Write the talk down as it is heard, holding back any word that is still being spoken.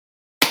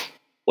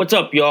What's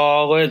up,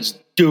 y'all? Let's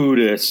do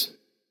this.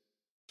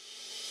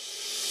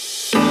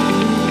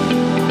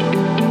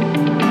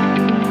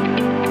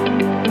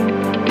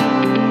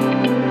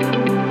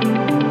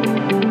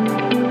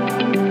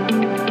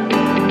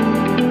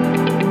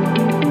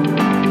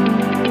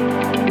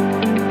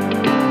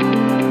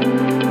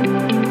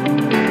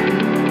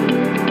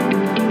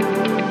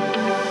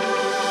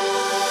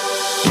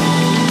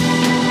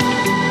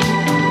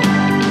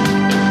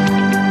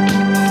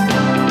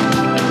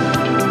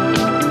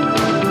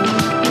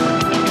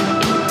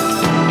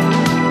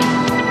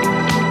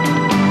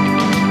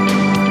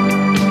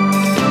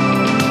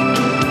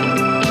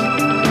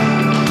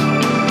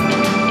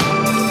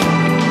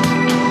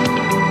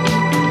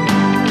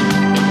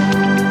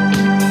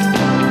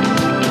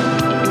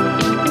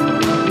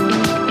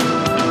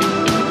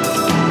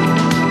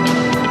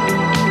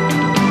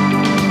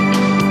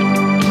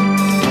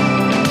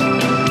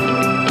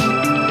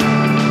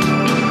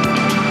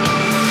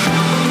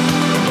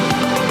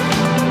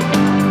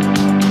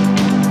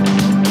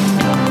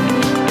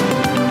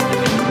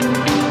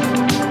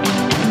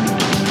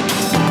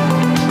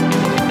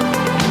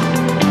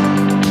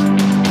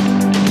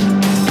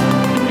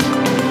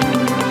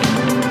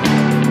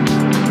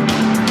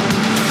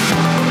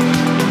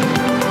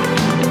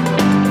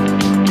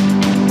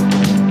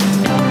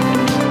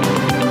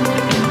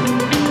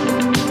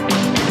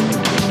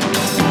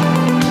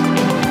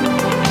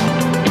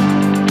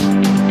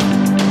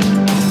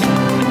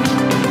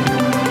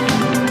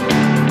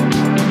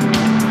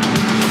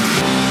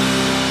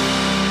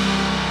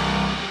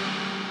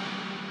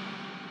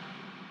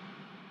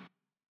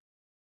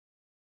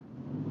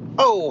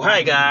 Oh,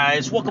 hi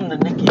guys, welcome to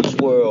Nikki's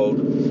World.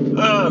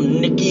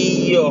 I'm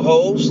Nikki, your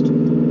host,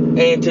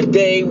 and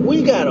today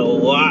we got a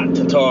lot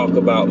to talk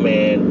about,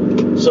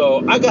 man.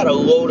 So I got a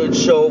loaded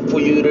show for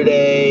you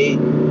today,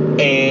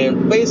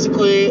 and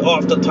basically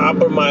off the top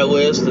of my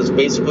list is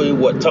basically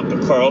what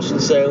Tucker Carlson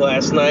said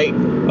last night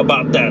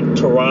about that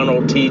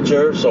Toronto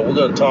teacher. So we're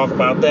going to talk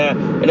about that,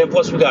 and then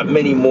plus we got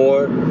many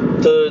more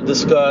to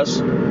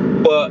discuss.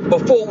 But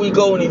before we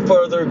go any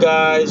further,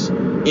 guys,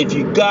 if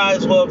you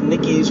guys love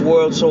Nikki's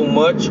World so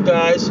much,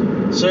 guys,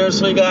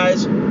 seriously,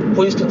 guys,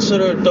 please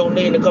consider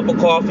donating a cup of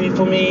coffee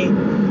for me,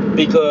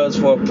 because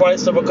for a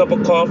price of a cup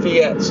of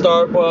coffee at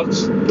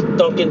Starbucks,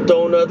 Dunkin'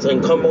 Donuts,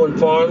 and Cumberland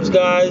Farms,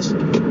 guys,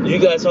 you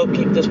guys help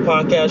keep this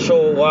podcast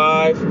show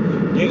alive.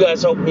 You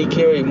guys help me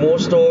carry more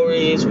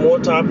stories, more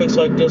topics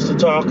like this to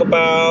talk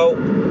about.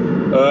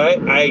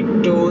 Alright, I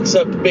do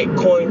accept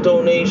Bitcoin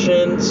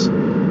donations.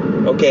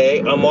 Okay,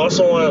 I'm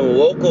also on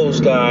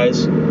Locals,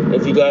 guys,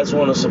 if you guys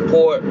want to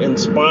support and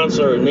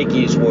sponsor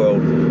Nikki's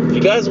World. If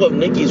you guys love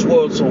Nikki's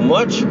World so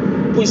much,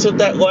 please hit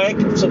that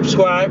like,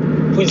 subscribe.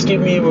 Please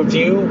give me a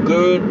review,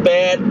 good,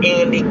 bad,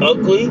 and the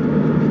ugly.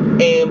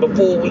 And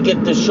before we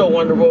get this show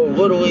on the road,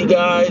 literally,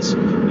 guys,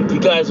 if you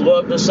guys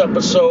love this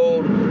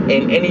episode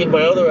and any of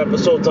my other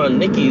episodes on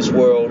Nikki's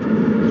World,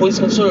 please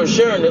consider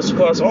sharing this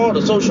across all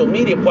the social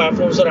media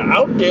platforms that are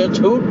out there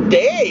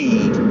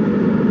today.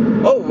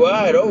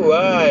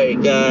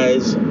 Alright,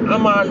 guys.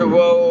 I'm on the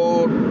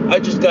road. I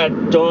just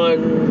got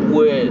done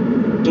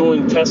with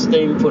doing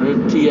testing for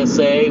the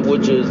TSA,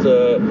 which is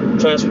the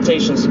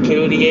Transportation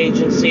Security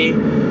Agency.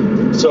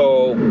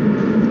 So,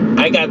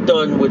 I got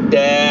done with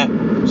that.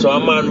 So,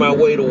 I'm on my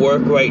way to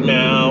work right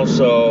now.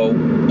 So,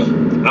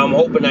 I'm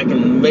hoping I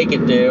can make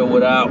it there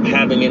without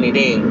having any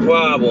dang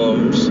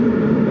problems.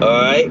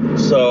 Alright?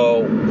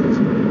 So,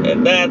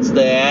 and that's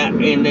that.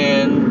 And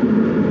then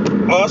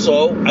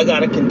also, I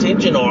got a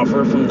contingent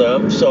offer from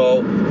them,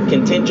 so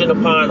contingent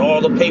upon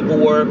all the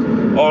paperwork,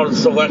 all the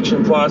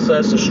selection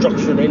process, the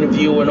structured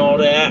interview, and all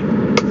that,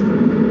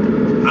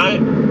 I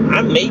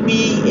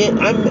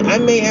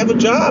may have a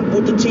job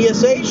with the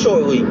TSA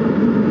shortly.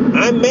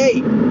 I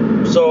may.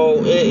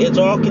 So it's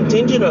all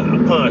contingent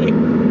upon it.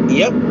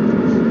 Yep.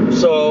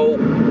 So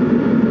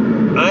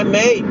I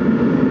may.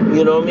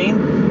 You know what I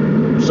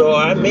mean? So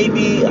I may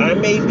be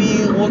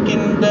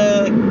looking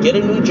to get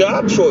a new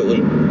job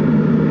shortly.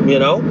 You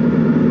know?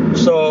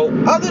 So,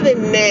 other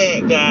than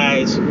that,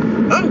 guys,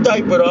 I'm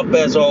diapered up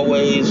as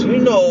always. You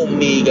know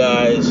me,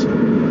 guys.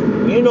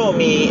 You know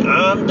me.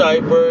 I'm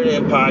diapered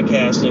and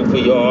podcasting for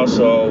y'all.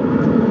 So,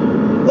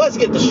 let's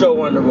get the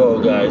show on the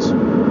road, guys.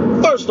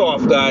 First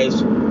off,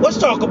 guys, let's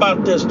talk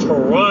about this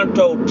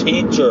Toronto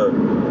teacher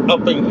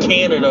up in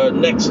Canada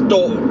next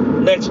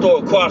door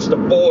across the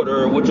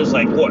border, which is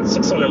like,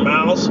 600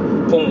 miles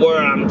from where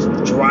I'm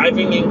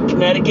driving in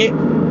Connecticut.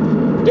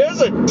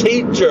 There's a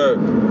teacher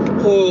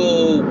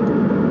who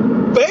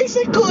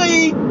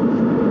basically,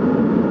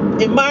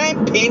 in my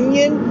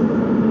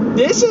opinion,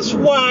 this is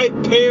why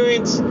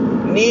parents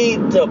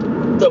need to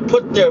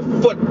put their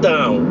foot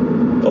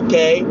down,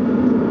 okay?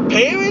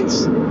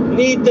 Parents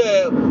need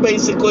to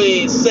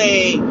basically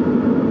say,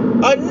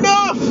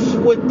 enough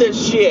with this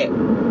shit.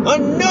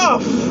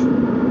 Enough.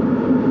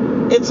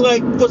 It's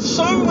like, for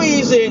some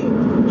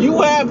reason,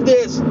 you have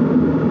this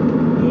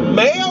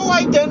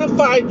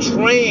male-identified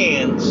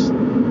trans,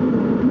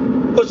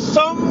 for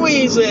some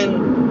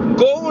reason,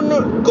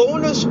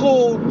 going to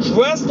school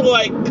dressed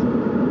like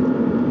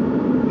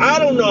I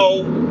don't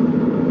know,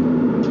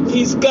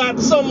 he's got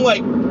some,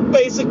 like,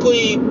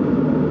 basically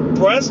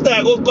breasts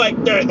that look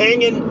like they're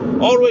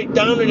hanging all the way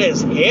down to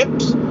his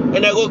hips,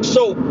 and they look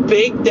so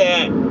big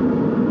that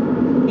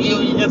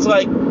it's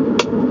like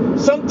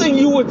something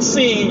you would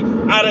see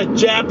out of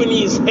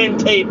Japanese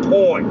hentai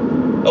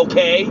porn,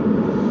 okay?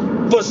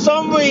 For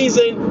some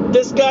reason,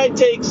 this guy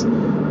takes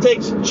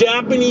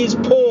Japanese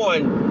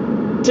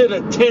porn to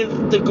the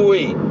 10th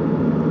degree.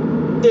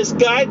 This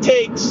guy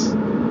takes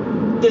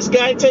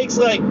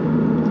like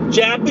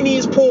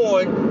Japanese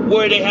porn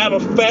where they have a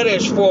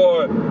fetish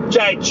for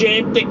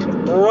gigantic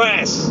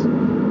breasts,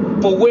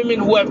 for women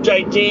who have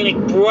gigantic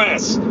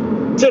breasts,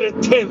 to the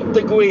 10th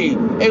degree,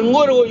 and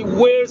literally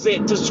wears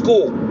it to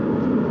school.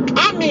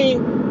 I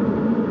mean,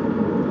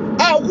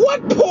 at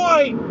what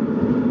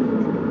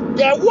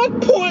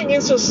point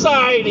in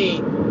society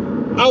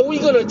are we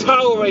going to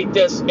tolerate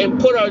this and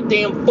put our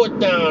damn foot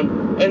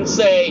down and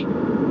say,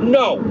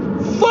 no,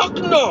 fuck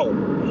no,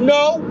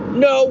 no,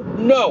 no,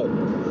 no?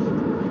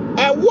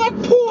 At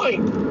what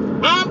point?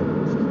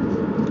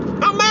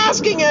 I'm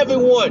asking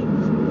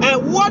everyone,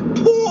 at what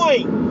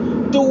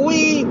point do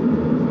we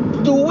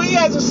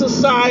as a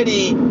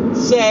society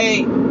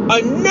say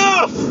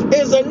enough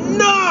is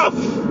enough?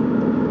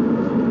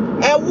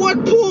 At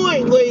what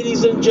point,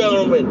 ladies and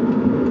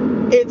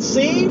gentlemen? It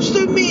seems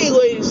to me,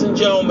 ladies and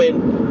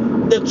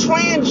gentlemen, the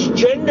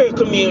transgender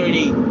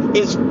community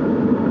is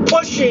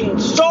pushing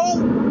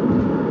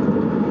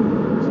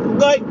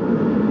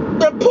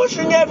they're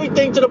pushing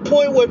everything to the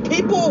point where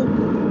people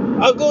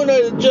are going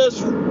to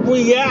just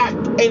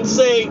react and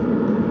say,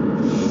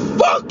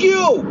 fuck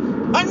you,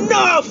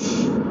 enough.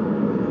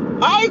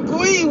 I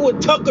agree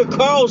with Tucker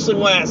Carlson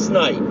last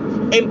night.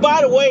 And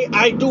by the way,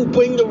 I do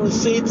bring the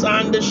receipts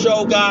on the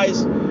show,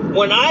 guys.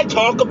 When I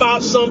talk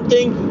about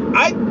something,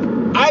 I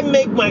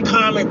make my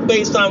comment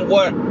based on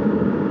what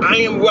I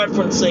am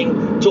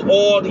referencing to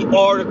all the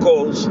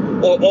articles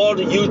or all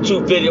the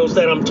YouTube videos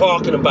that I'm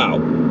talking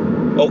about.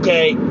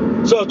 Okay?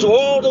 So to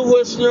all the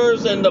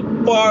listeners and the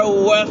far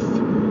left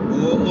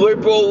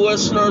liberal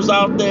listeners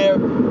out there,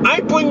 I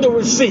bring the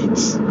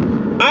receipts.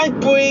 I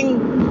bring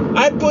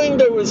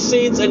the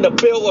receipts and the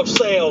bill of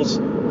sales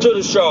to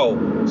the show.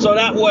 So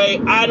that way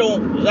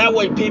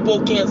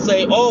people can't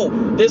say, oh,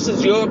 this and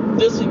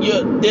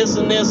this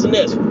and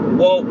this.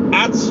 Well,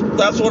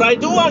 that's what I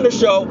do on the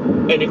show.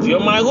 And if you're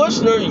my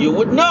listener, you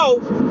would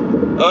know.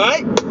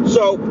 Alright?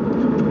 So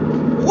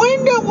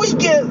when do we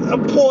get a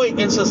point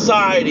in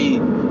society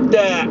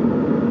that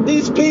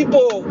these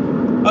people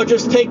are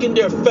just taking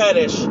their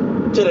fetish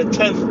to the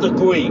 10th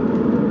degree?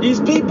 These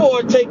people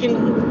are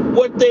taking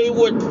what they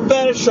would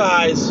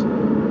fetishize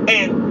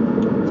and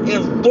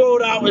throw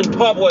it out in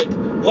public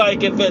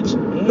like if it's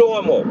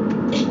normal.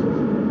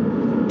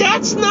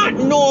 That's not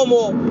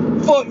normal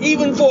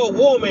even for a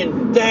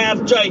woman to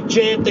have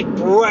gigantic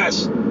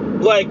breasts,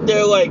 like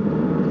they're like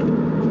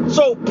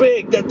so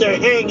big that they're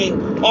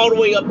hanging all the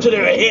way up to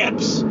their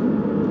hips.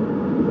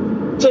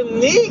 To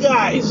me,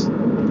 guys,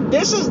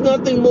 this is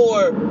nothing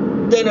more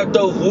than a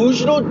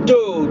delusional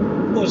dude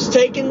who's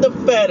taking the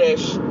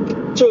fetish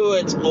to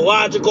its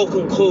logical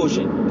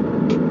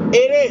conclusion.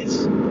 It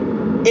is.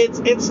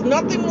 It's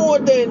nothing more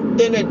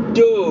than a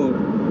dude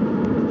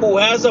who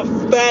has a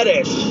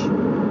fetish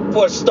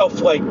for stuff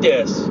like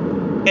this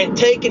and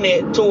taking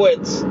it to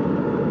its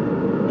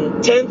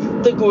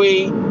 10th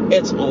degree,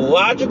 its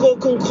logical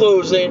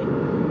conclusion,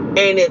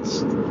 and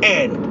its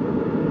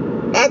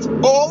end. That's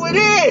all it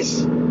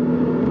is.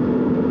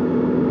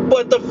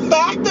 But the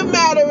fact of the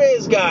matter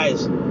is,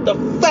 guys,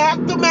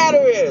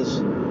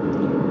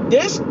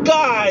 this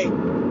guy,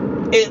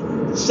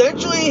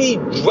 essentially he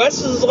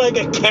dresses like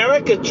a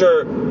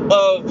caricature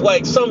of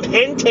like some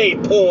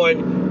hentai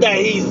porn that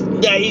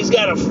he's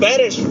got a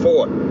fetish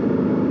for.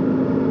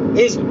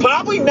 He's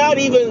probably not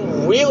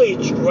even really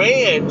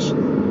trans,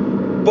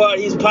 but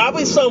he's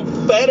probably some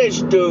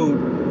fetish dude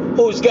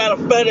who's got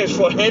a fetish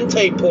for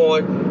hentai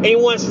porn, and he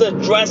wants to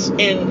dress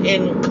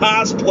in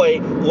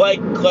cosplay like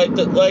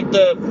the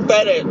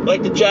fetish,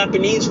 like the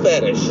Japanese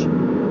fetish.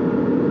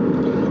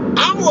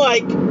 I'm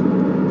like,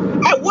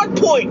 at what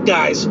point,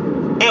 guys?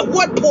 At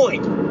what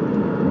point?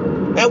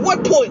 At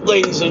what point,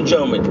 ladies and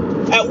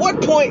gentlemen? At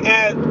what point,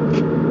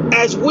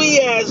 as we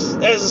as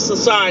a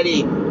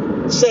society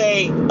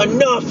say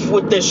enough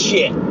with this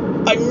shit,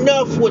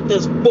 enough with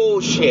this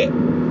bullshit,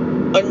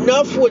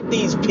 enough with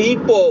these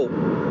people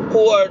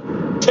who are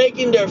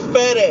taking their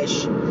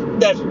fetish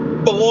that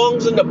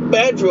belongs in the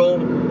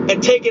bedroom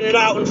and taking it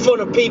out in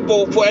front of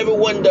people for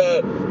everyone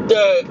to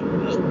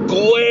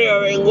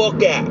glare and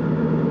look at?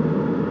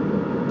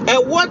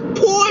 At what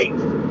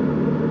point?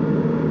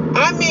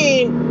 I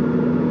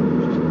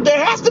mean,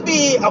 there has to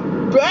be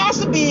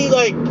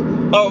like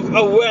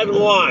a red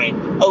line,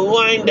 a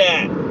line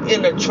that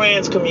in the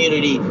trans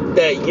community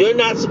that you're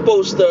not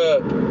supposed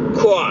to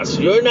cross.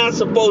 You're not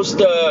supposed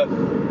to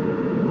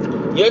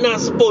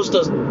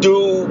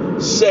do,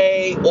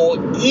 say, or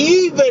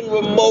even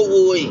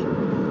remotely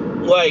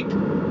like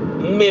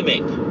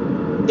mimic.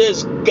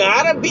 There's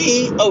gotta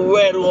be a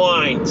red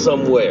line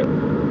somewhere.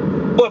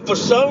 But for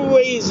some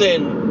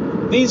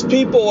reason, these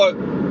people are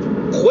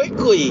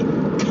quickly,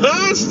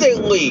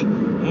 constantly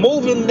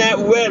moving that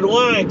red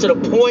line to the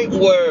point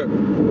where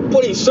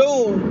pretty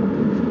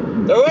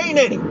soon there ain't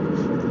any.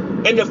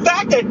 And the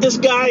fact that this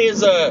guy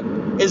is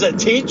a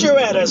teacher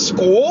at a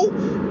school,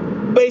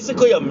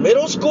 basically a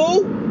middle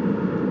school,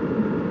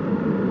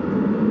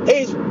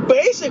 he's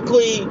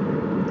basically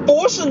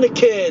forcing the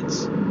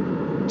kids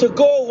to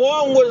go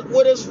along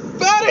with his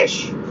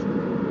fetish.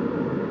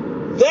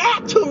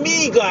 That to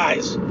me,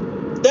 guys,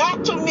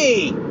 that to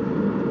me,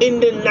 in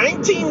the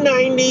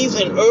 1990s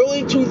and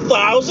early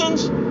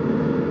 2000s,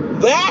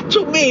 that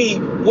to me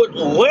would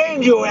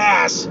land your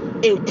ass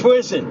in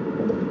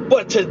prison.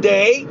 But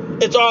today,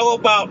 it's all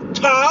about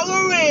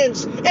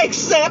tolerance,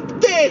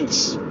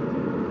 acceptance.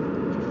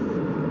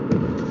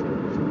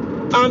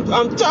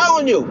 I'm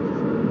telling you,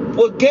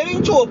 we're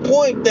getting to a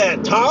point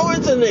that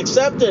tolerance and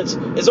acceptance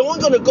is only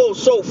going to go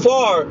so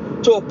far,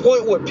 to a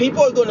point where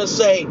people are going to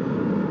say,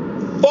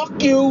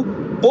 fuck you,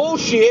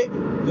 bullshit,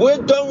 we're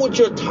done with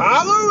your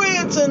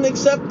tolerance and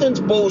acceptance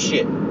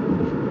bullshit.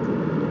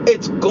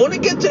 It's going to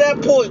get to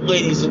that point,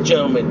 ladies and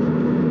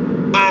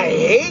gentlemen. I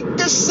hate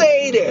to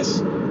say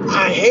this.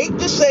 I hate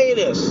to say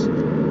this. I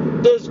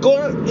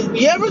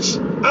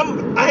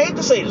hate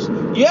to say this.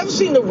 You ever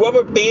seen the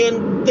rubber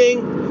band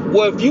thing?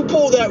 Where if you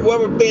pull that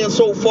rubber band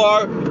so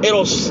far,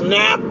 it'll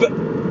snap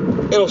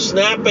and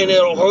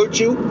it'll hurt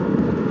you.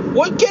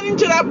 We're getting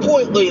to that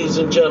point, ladies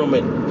and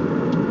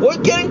gentlemen. We're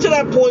getting to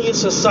that point in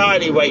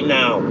society right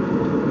now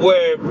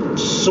where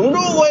sooner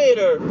or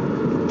later,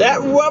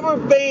 that rubber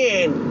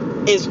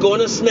band is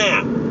going to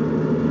snap.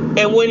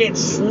 And when it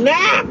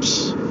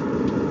snaps,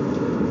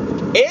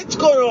 it's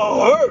going to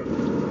hurt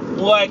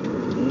like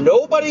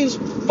nobody's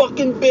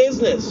fucking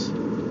business.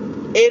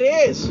 It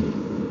is.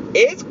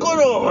 It's going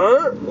to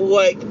hurt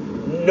like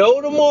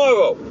no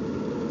tomorrow.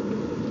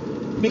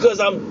 Because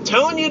I'm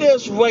telling you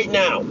this right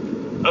now.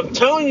 I'm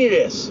telling you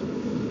this.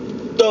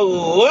 The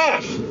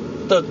left,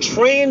 the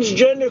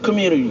transgender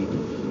community,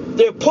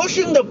 they're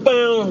pushing the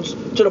bounds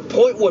to the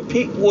point where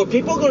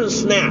people are going to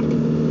snap.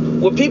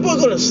 Where people are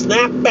going to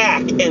snap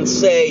back and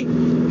say,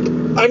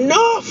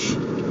 enough!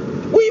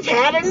 We've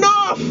had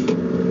enough!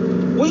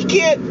 We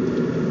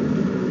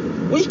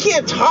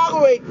can't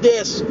tolerate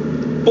this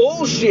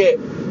bullshit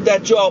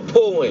that y'all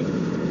pulling.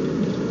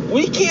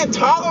 We can't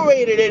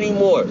tolerate it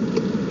anymore.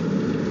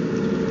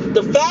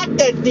 The fact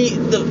that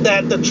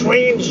the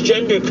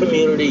transgender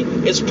community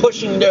is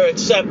pushing their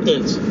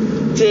acceptance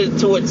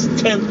to its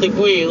 10th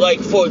degree, like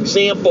for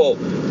example,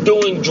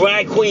 doing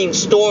drag queen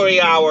story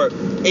hour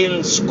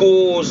in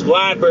schools,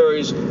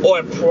 libraries, or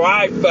at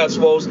pride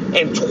festivals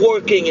and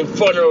twerking in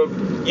front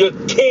of your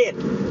kid.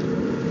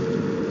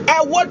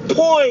 At what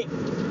point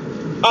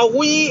are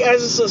we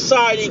as a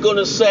society going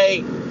to say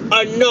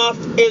enough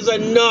is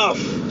enough?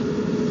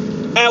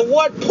 At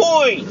what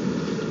point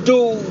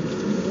do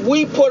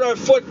we put our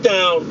foot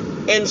down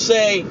and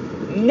say,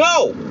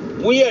 no,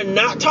 we are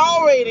not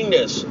tolerating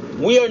this.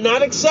 We are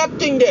not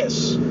accepting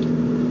this.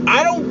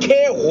 I don't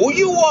care who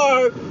you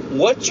are,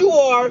 what you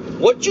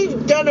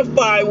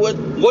identify with,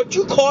 what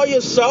you call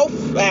yourself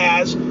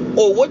as,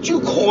 or what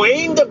you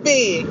claim to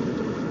be.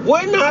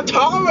 We're not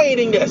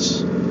tolerating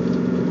this.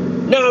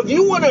 Now, if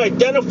you want to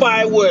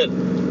identify with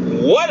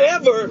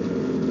whatever,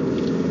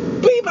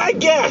 be my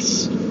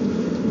guest.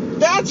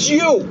 That's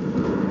you.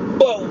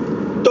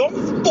 But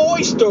don't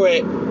foster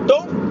it.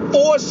 Don't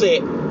force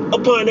it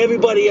upon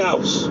everybody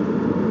else.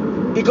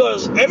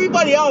 Because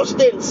everybody else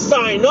didn't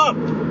sign up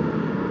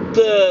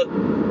to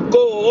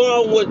go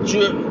along with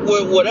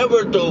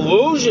whatever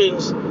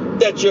delusions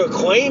that you're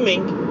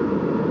claiming.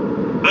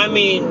 I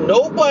mean,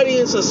 nobody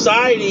in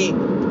society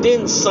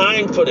didn't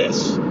sign for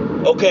this.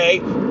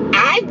 Okay?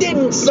 I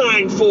didn't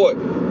sign for it.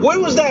 Where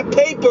was that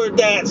paper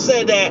that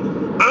said that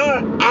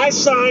I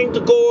signed to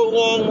go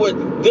along with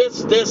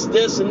this, and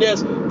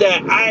this,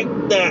 that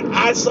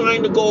I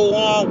signed to go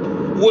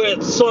along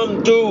with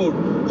some dude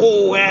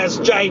who has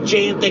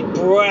gigantic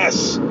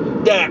breasts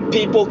that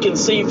people can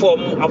see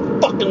from a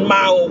fucking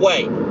mile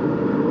away?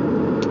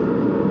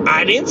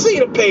 I didn't see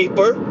the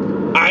paper.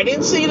 I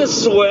didn't see the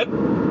slip.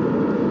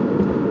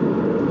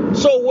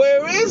 So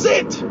where is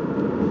it?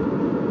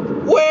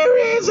 Where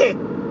is it?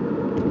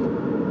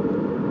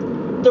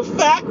 The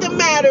fact of the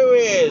matter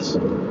is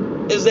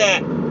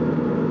that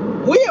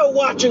we are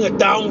watching a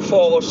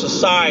downfall of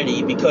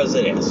society because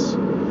of this.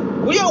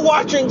 We are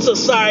watching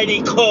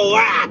society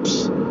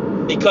collapse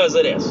because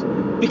of this.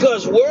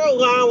 Because we're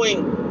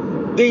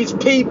allowing these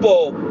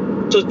people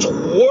to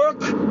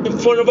twerk in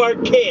front of our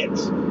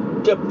kids,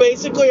 to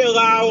basically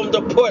allow them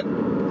to put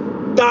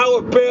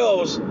dollar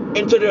bills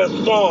into their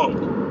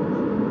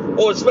song,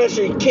 or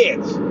especially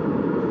kids.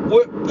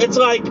 It's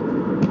like,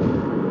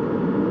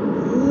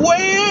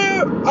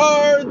 where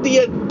are the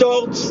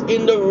adults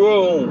in the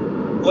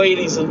room,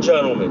 ladies and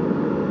gentlemen?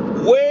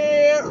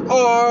 Where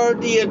are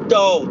the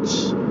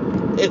adults?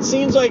 It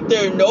seems like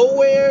they're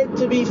nowhere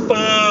to be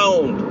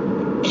found.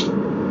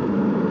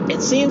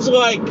 It seems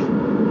like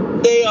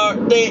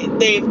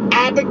they've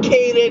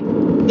abdicated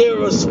their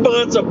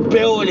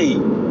responsibility.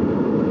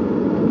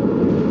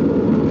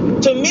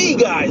 To me,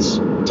 guys,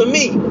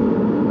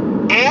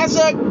 as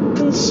a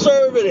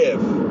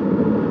conservative,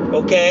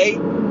 okay,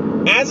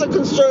 as a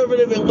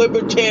conservative and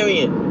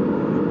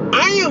libertarian,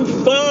 I am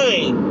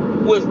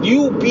fine with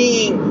you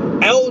being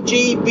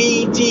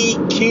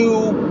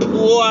LGBTQ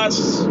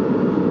plus,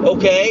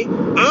 okay?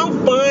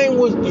 I'm fine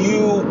with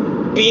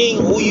you being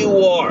who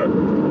you are,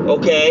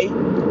 okay?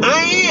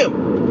 I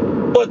am.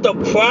 But the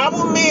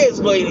problem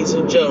is, ladies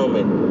and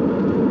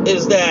gentlemen,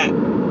 is that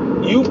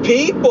you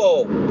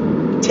people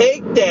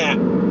take that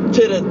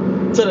to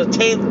the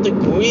 10th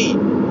degree.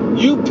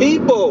 You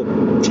people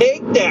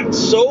take that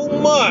so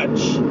much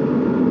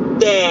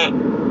that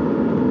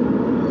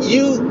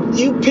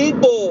you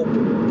people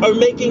are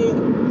making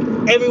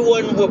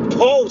everyone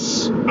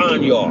repulse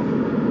on y'all.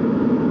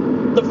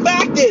 The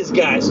fact is,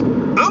 guys,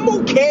 I'm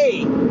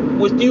okay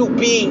with you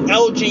being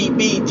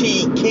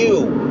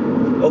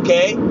LGBTQ,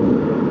 okay?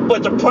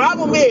 But the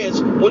problem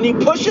is, when you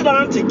push it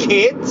onto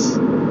kids,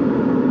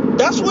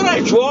 that's when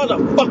I draw the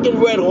fucking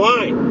red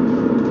line.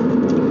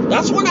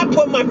 That's when I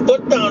put my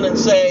foot down and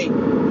say,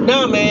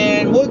 nah,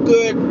 man, we're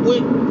good.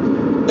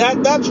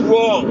 That's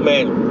wrong,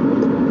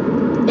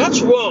 man.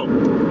 That's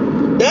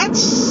wrong.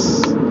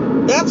 That's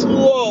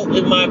low,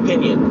 in my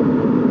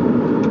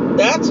opinion.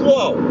 That's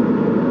low.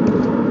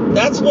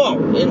 That's low.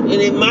 And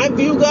in my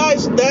view,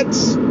 guys,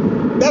 that's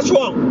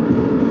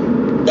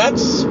wrong.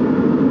 That's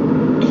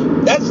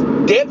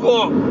dead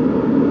wrong.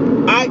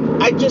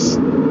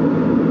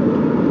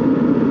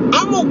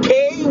 I'm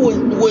okay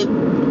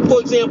with, for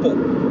example,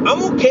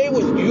 I'm okay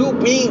with you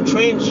being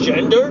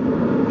transgender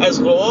as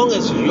long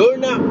as you're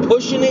not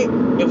pushing it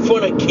in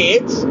front of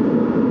kids.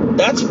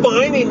 That's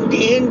fine and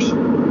dandy,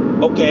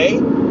 okay?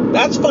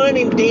 That's fine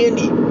and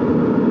dandy.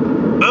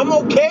 I'm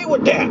okay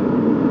with that.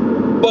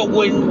 But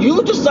when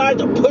you decide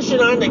to push it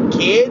on the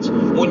kids,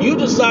 when you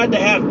decide to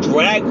have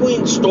drag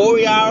queen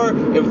story hour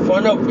in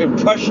front of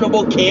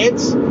impressionable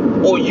kids,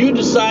 or you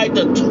decide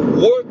to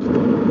twerk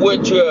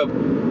with your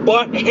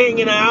butt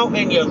hanging out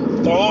and your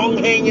thong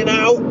hanging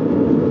out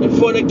in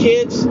front of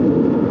kids,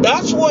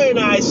 that's when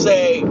I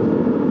say,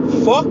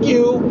 fuck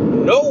you,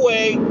 no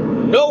way,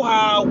 no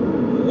how,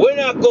 we're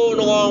not going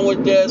along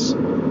with this,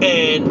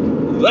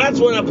 and that's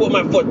when I put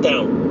my foot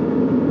down.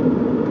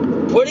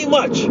 Pretty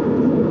much.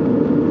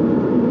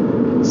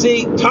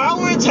 See,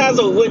 tolerance has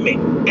a limit,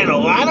 and a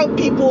lot of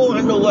people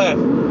on the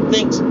left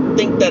think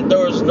that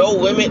there is no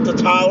limit to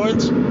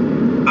tolerance.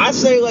 I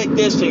say like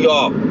this to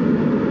y'all.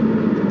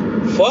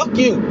 Fuck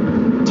you.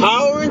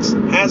 Tolerance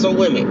has a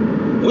limit.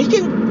 We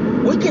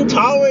can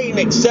tolerate and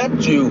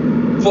accept you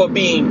for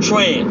being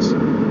trans,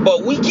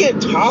 but we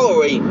can't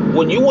tolerate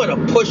when you want to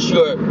push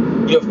your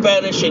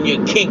fetish and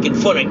your kink in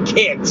front of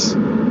kids.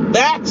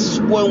 That's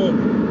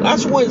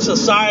when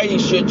society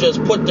should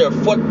just put their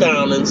foot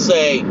down and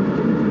say,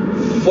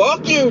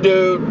 fuck you,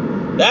 dude.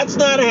 That's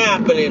not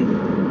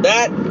happening.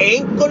 That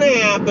ain't gonna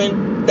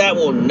happen. That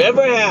will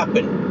never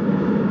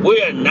happen.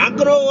 We are not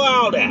gonna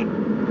allow that.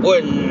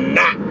 We're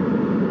not.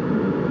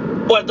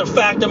 But the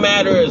fact of the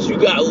matter is, you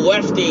got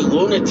lefty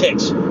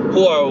lunatics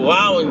who are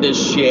allowing this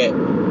shit,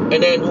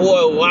 and then who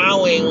are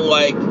allowing,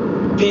 like,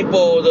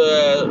 people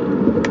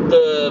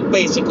to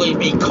basically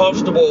be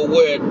comfortable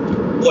with,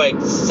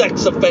 like,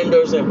 sex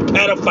offenders and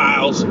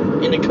pedophiles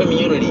in the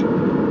community.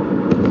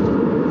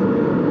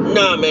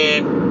 Nah,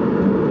 man.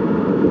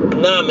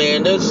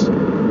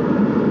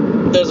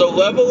 There's a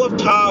level of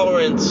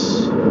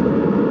tolerance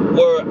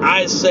where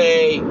I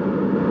say,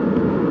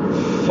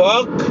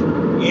 fuck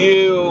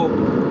you,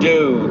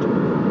 dude.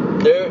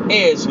 There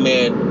is,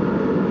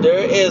 man.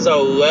 There is a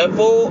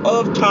level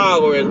of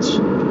tolerance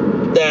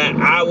that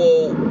I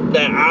will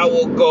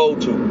go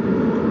to.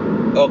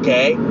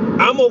 Okay?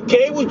 I'm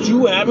okay with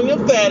you having a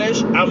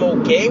fetish. I'm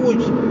okay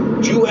with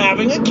you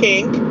having a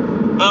kink.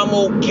 I'm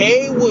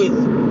okay with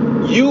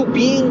you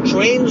being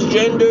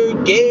transgender,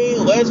 gay,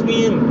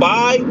 lesbian,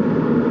 bi.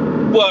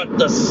 But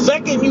the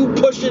second you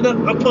push it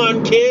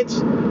upon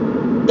kids,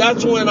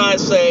 that's when I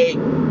say,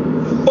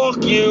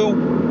 fuck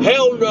you,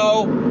 hell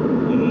no,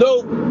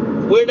 nope,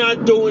 we're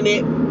not doing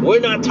it, we're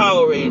not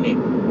tolerating it.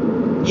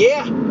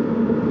 Yeah,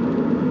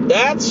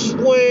 that's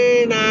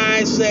when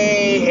I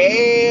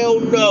say, hell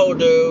no,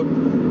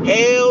 dude,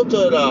 hell to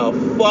the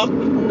fuck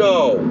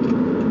no,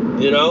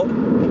 you know?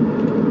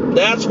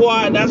 That's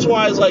why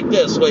it's like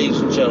this, ladies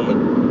and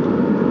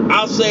gentlemen.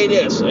 I'll say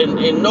this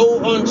in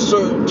no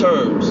uncertain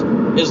terms,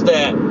 is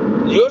that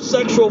your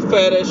sexual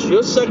fetish,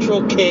 your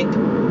sexual kink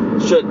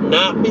should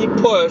not be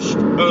pushed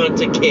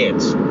onto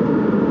kids.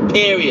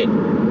 Period.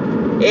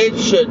 It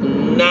should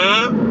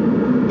not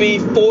be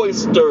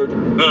foisted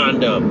on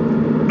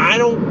them. I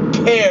don't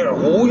care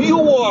who you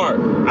are.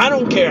 I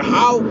don't care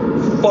how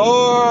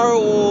far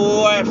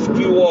left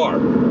you are.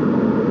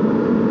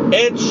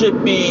 It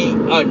should be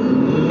a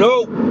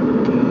nope,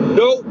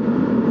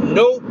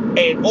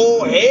 and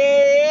oh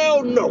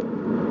hell no.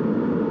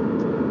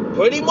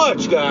 Pretty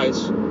much,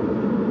 guys.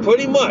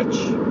 Pretty much.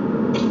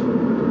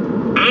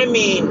 I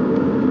mean,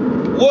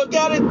 look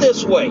at it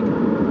this way.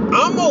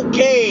 I'm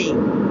okay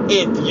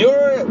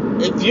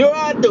if you're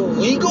at the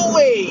legal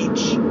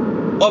age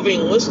of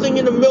enlisting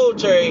in the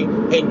military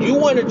and you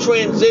want to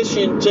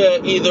transition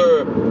to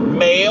either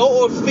male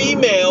or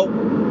female,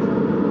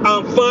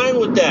 I'm fine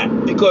with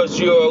that, because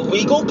you're a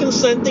legal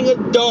consenting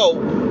adult.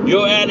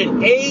 You're at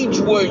an age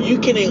where you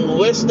can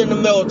enlist in the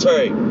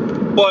military.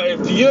 But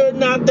if you're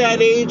not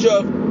that age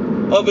of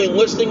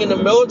enlisting in the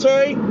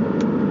military,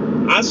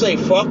 I say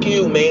fuck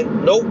you,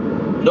 man. Nope,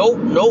 and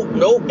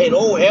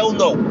oh hell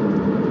no.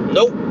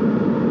 Nope.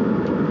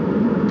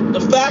 The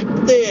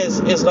fact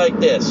is like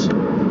this.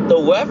 The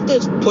left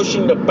is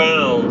pushing the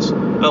bounds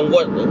on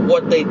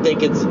what they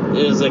think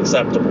is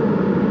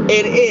acceptable.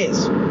 It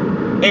is.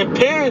 And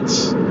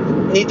parents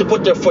need to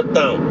put their foot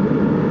down.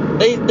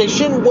 They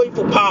shouldn't wait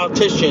for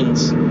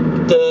politicians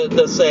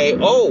to say,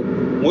 oh,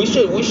 we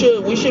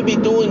should be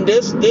doing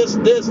this.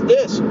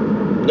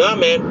 Nah,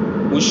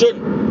 man, we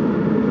shouldn't.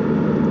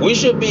 We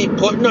should be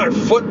putting our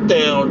foot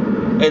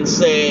down and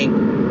saying,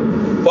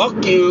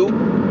 fuck you,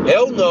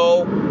 hell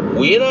no,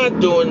 we're not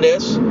doing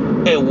this,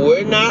 and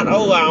we're not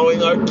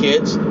allowing our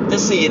kids to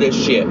see this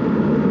shit.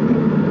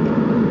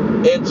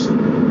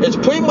 It's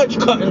pretty much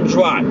cut and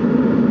dry.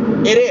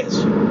 It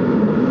is.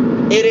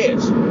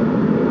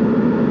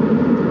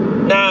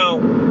 Now,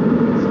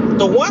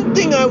 the one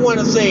thing I want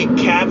to say,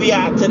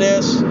 caveat to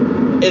this,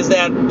 is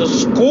that the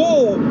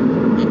school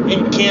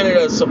in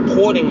Canada is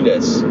supporting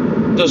this.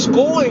 The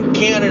school in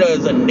Canada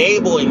is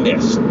enabling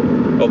this.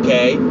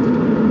 Okay?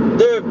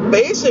 They're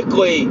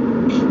basically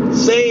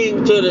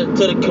saying to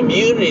the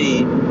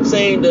community,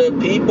 saying to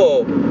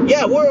people,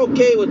 yeah, we're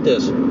okay with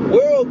this.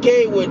 We're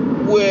okay with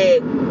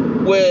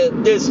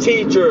this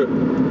teacher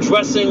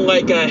dressing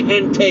like a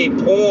hentai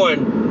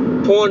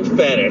porn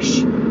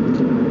fetish.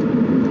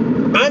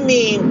 I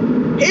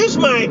mean, here's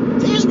my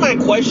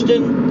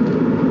question.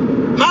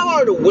 How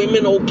are the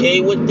women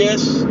okay with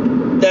this?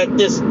 That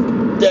this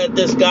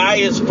guy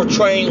is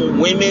portraying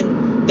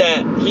women,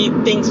 that he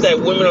thinks that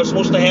women are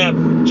supposed to have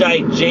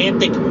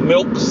gigantic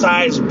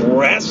milk-sized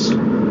breasts?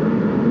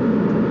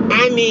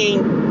 I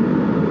mean,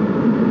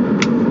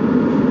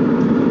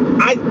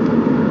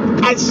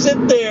 I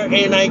sit there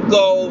and I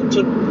go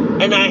to,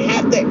 and I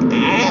have to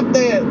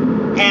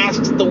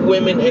ask the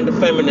women and the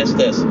feminists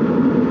this: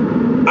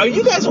 are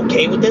you guys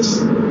okay with this?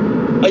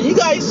 Are you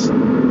guys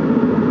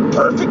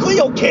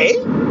perfectly okay?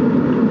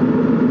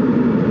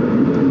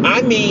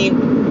 I mean,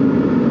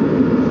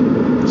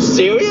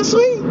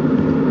 seriously?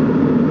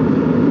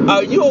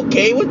 Are you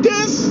okay with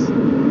this?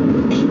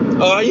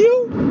 Are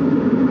you?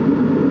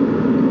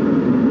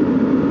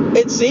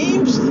 It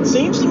seems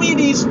to me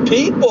these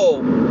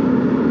people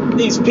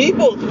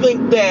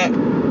think that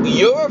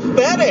you're a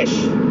fetish,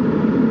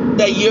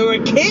 that you're a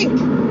kink,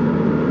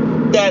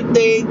 that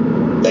they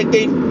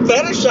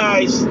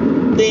fetishize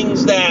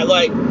things that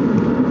like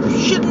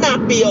should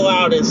not be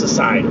allowed in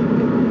society,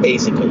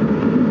 basically.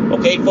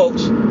 Okay,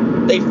 folks?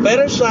 They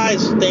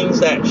fetishize things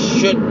that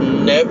should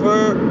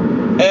never,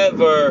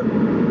 ever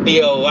be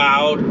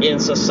allowed in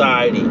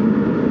society.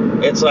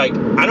 It's like,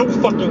 I don't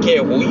fucking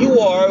care who you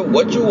are,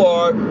 what you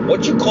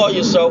call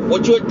yourself,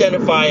 what you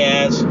identify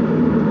as,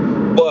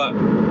 but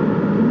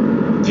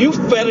if you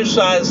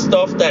fetishize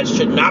stuff that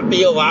should not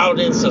be allowed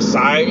in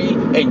society,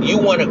 and you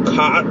want to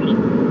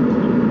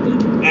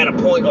at a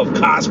point of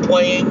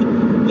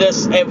cosplaying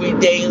this every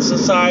day in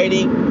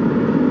society,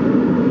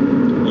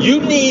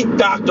 you need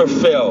Dr.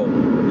 Phil.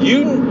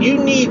 You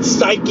need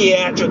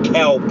psychiatric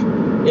help,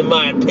 in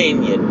my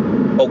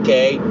opinion,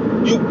 okay?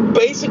 You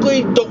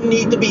basically don't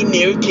need to be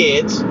near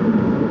kids.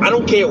 I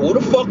don't care who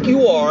the fuck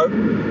you are.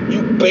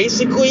 You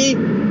basically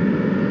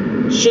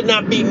should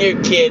not be near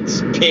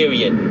kids,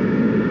 period.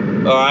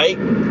 Alright?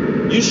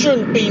 You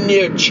shouldn't be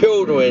near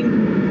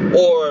children,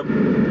 or,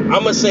 I'm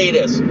gonna say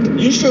this,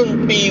 you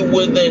shouldn't be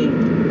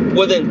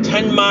within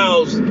 10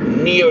 miles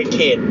near a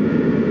kid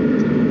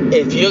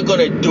if you're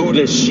gonna do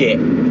this shit.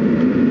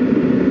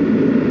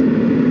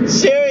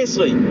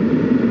 Seriously.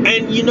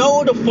 And you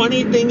know the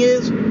funny thing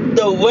is?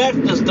 The left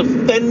is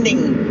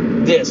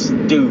defending this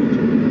dude.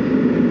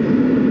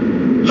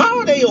 How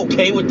are they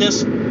okay with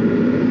this?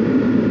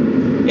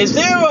 Is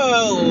there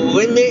a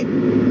limit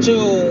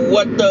to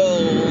what the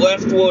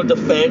left will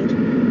defend?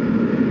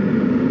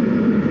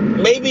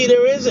 Maybe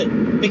there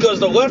isn't, because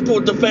the left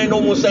will defend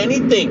almost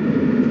anything.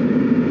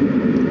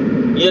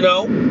 You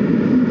know?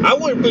 I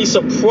wouldn't be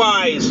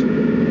surprised,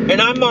 and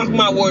I mark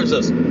my words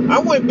this, I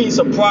wouldn't be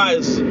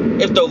surprised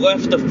if the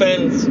left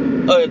defends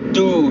a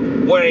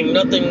dude wearing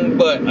nothing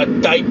but a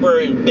diaper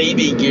and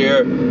baby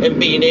gear and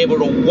being able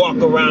to walk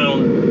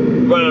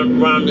around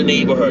the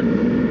neighborhood.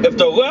 If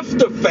the left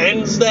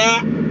defends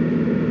that,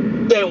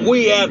 then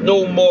we have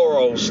no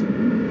morals.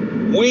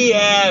 We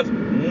have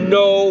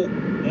no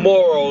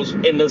morals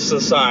in this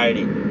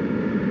society.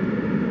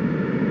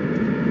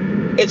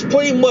 It's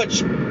pretty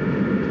much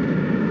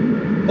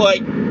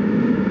like,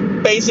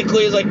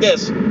 basically it's like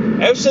this.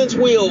 Ever since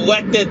we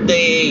elected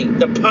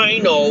the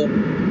Pino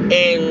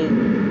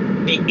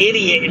and the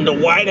idiot in the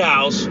White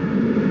House,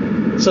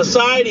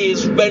 society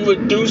has been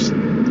reduced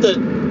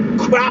to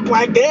crap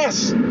like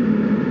this.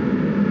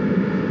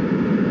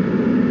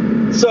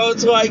 So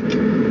it's like,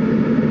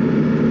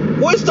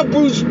 where's the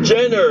Bruce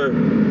Jenner,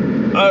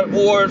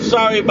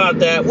 sorry about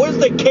that, where's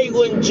the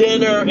Caitlyn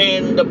Jenner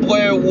and the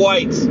Blair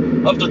Whites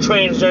of the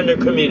transgender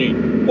community?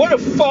 Where the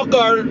fuck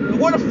are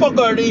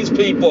these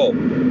people?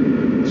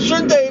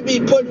 Shouldn't they be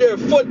putting their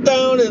foot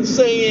down and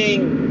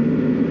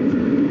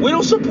saying, we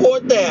don't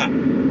support that?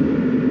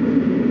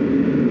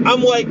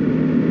 I'm like,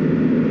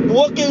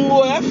 looking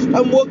left,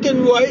 I'm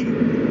looking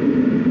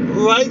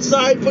right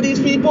side for these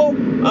people.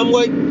 I'm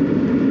like,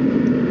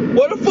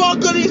 where the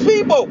fuck are these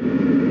people?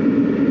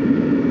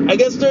 I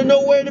guess they're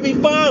nowhere to be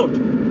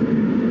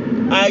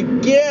found. I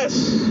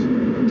guess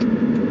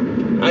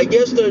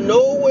they're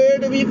nowhere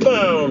to be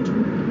found.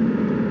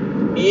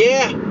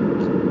 Yeah.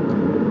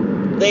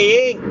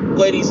 They ain't,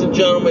 ladies and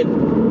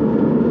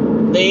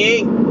gentlemen. They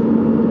ain't.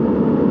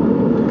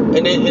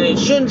 And it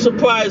shouldn't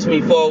surprise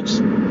me,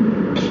 folks.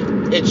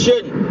 It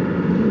shouldn't.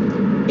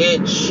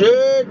 It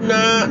should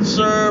not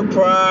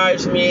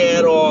surprise me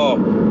at all.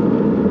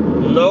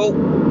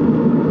 Nope.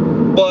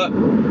 But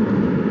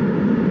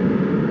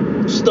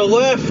it's the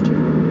left.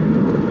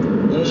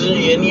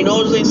 And you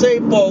know, as they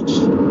say, folks,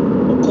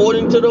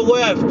 according to the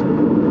left,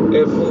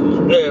 if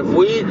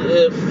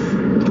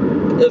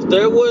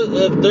there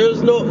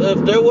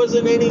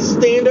wasn't any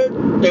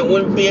standard, there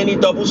wouldn't be any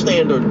double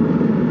standard.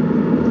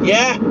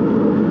 Yeah.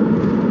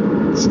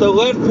 It's the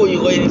left for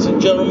you, ladies and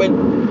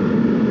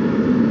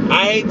gentlemen.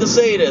 I hate to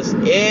say this.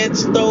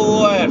 It's the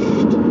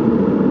left.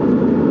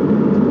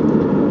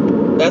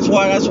 That's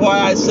why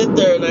I sit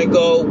there and I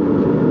go,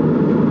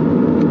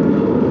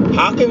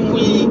 how can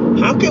we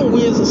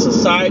as a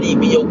society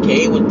be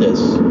okay with this?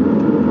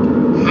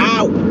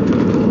 How,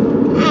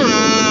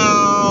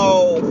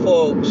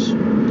 folks?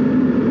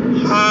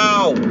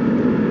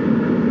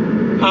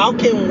 How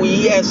can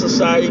we as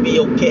society be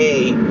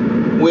okay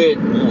with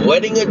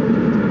letting a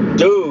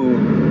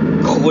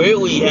dude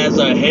clearly has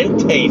a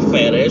hentai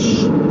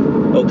fetish,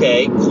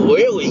 okay,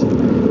 clearly,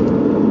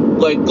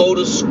 like, go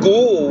to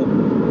school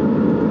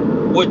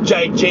with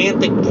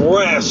gigantic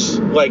breasts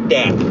like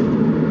that?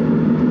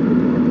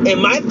 And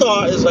my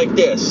thought is like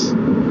this,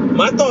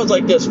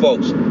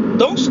 folks.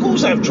 Don't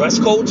schools have dress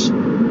codes?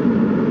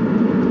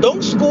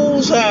 Don't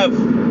schools have,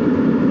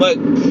 like,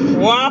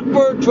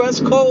 proper dress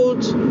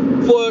codes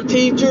for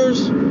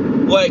teachers?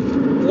 Like,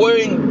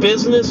 wearing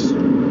business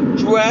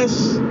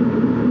dress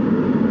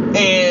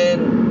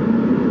and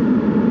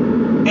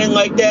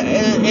like that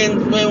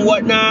and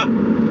whatnot.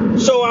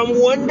 So I'm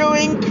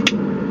wondering,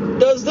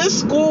 does this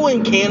school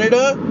in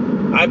Canada,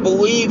 I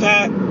believe,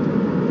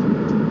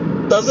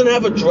 doesn't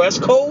have a dress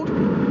code?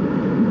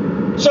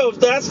 So if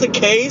that's the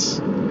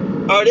case,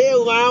 are they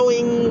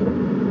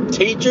allowing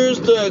teachers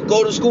to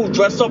go to school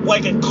dressed up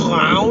like a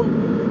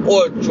clown,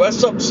 or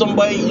dress up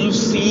somebody you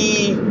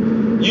see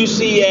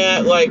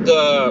at like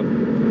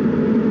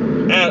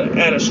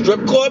at a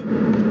strip club?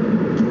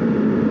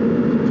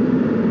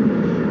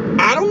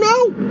 I don't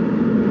know.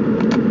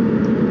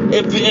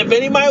 If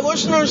any of my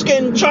listeners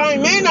can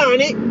chime in on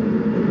it,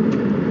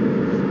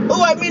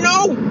 let me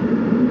know.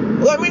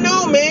 Let me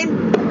know,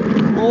 man.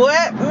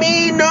 Let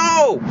me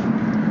know.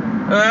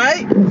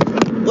 Alright?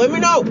 Let me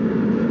know.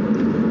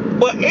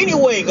 But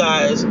anyway,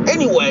 guys,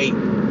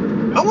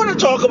 I want to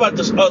talk about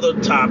this other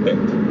topic.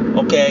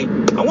 Okay?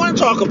 I want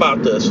to talk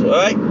about this,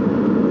 alright?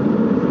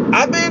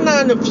 I've been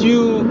on a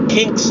few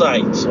kink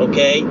sites,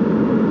 okay?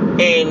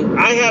 And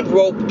I have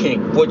rope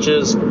kink, which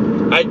is,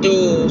 I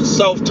do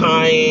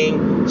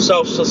self-tying,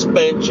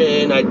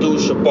 self-suspension, I do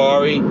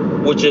shibari,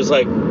 which is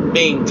like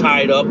being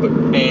tied up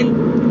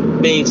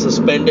and being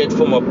suspended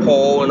from a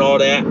pole and all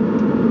that.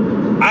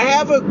 I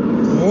have a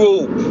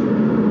group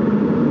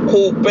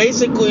who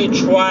basically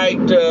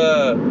tried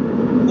to,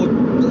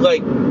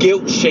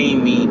 guilt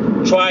shame me,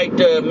 tried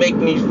to make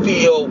me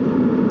feel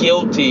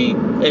guilty,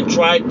 and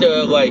tried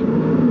to,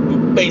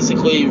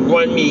 basically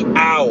run me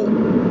out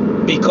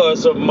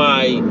because of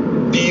my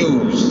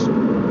views,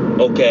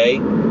 okay?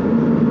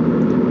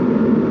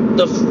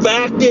 The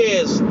fact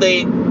is,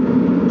 they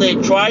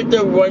tried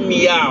to run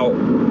me out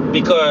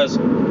because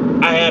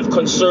I have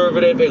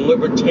conservative and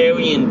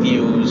libertarian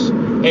views,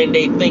 and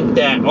they think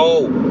that,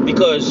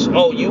 because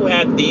you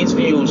have these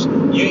views,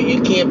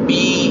 you can't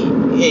be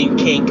in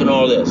kink and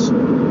all this.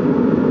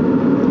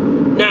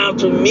 Now,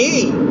 to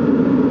me,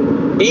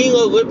 being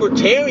a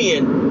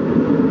libertarian,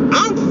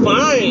 I'm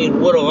fine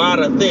with a lot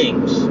of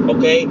things,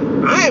 okay?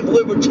 I have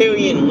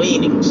libertarian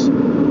leanings,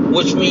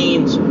 which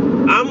means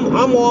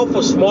I'm all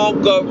for small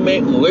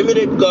government,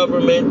 limited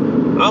government.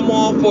 I'm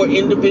all for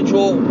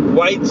individual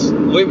rights,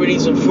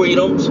 liberties, and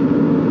freedoms.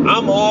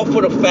 I'm all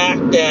for the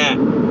fact that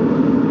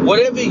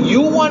whatever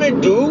you want to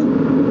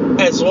do,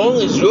 as long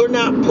as you're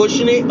not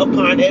pushing it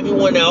upon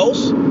everyone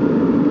else,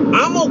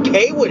 I'm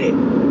okay with it,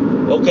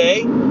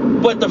 okay?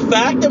 But the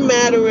fact of the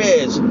matter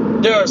is,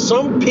 there are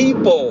some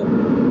people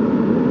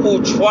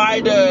who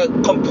try to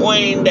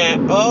complain that,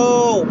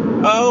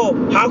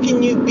 how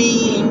can you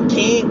be in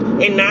kink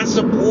and not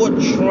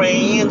support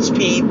trans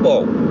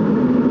people?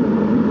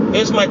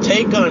 Here's my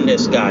take on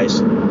this,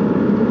 guys.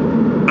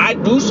 I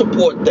do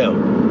support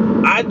them.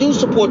 I do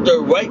support their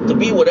right to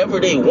be whatever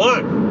they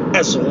want,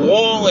 as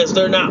long as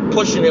they're not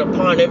pushing it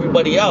upon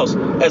everybody else,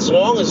 as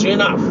long as you're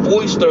not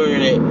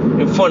foistering it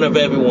in front of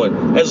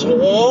everyone, as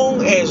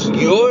long as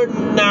you're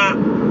not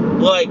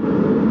like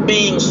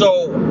being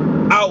so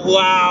out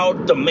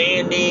loud,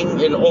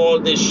 demanding, and all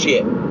this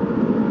shit.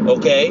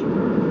 Okay?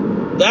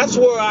 That's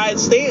where I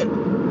stand.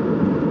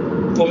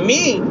 For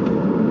me,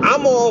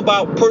 I'm all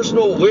about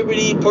personal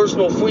liberty,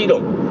 personal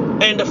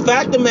freedom. And the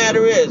fact of the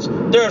matter is,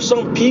 there are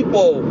some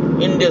people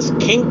in this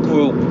kink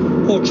group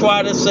who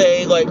try to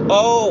say, like,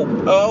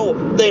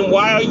 oh, then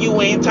why are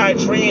you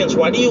anti-trans?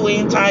 Why do you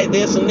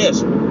anti-this and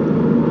this?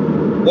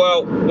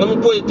 Well, let me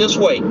put it this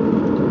way.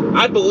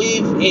 I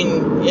believe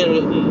in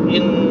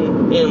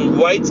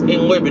rights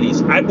and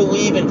liberties. I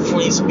believe in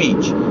free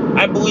speech.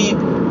 I believe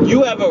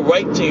you have a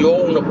right to your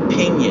own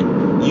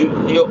opinion,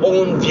 your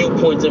own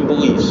viewpoints and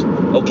beliefs,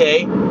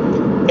 okay?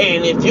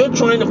 And if you're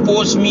trying to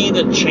force me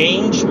to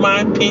change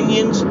my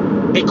opinions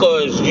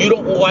because you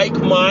don't like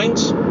mine,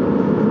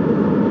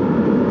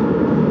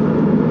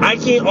 I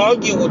can't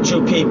argue with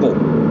you people.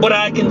 But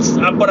I can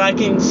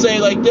say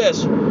like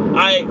this.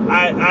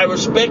 I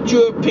respect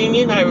your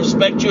opinion. I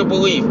respect your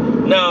belief.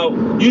 Now,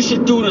 you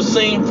should do the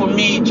same for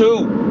me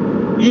too.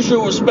 You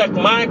should respect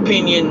my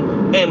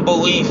opinion and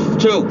belief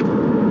too.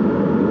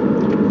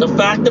 The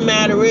fact of the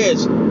matter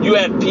is, you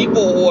have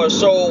people who are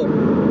so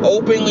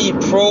openly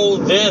pro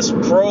this,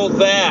 pro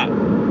that,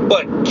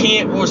 but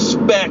can't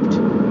respect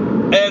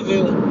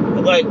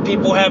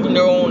people having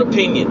their own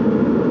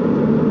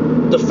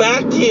opinion. The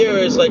fact here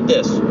is like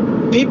this.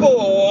 People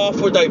are all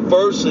for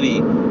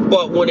diversity,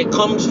 but when it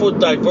comes for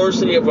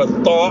diversity of a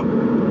thought,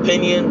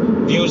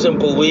 opinion, views, and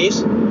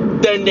beliefs,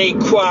 then they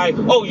cry,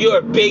 oh, you're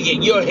a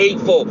bigot, you're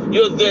hateful,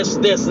 you're this,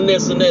 and this, and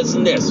this, and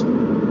this.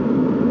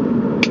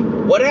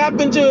 What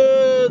happened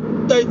to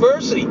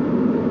diversity?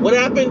 What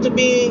happened to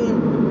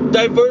being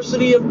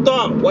diversity of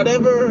thought?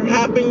 Whatever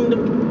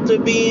happened to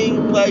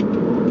being, like,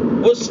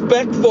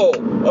 respectful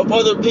of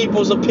other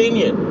people's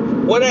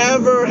opinion?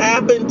 Whatever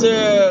happened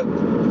to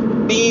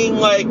being,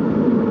 like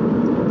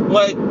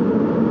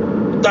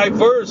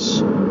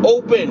diverse,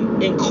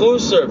 open,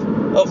 inclusive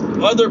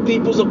of other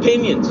people's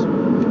opinions?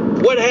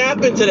 What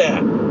happened to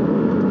that?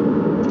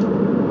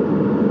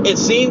 It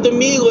seemed to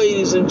me,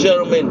 ladies and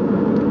gentlemen,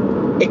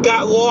 it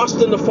got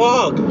lost in the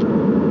fog.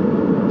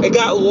 It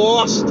got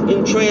lost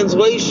in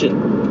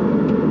translation.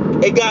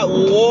 It got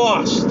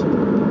lost,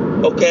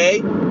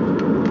 okay?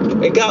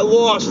 It got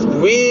lost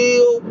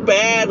real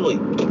badly.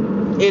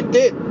 It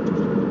did.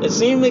 It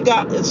seems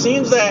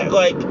that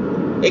like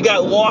it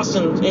got lost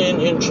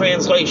in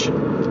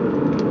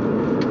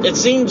translation. It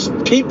seems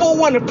people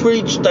want to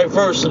preach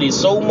diversity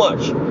so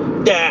much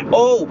that,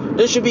 oh,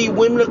 there should be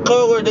women of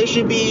color, there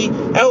should be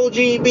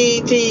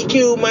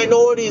LGBTQ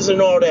minorities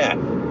and all that.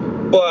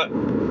 But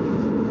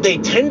they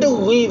tend to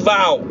leave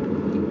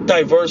out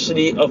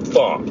diversity of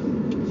thought.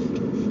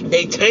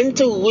 They tend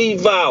to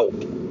leave out,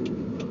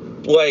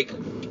 like,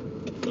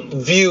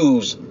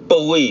 views,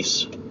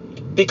 beliefs,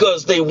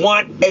 because they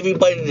want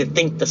everybody to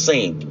think the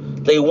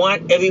same. They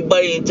want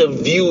everybody to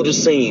view the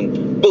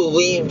same,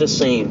 believe the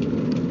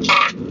same,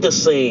 act the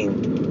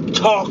same,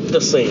 talk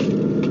the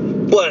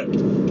same. But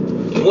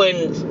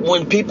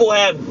when people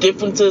have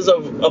differences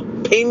of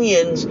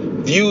opinions,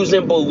 views,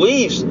 and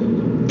beliefs,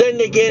 then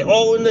they get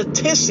all in a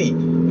tizzy.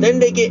 Then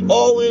they get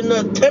all in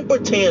a temper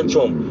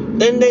tantrum.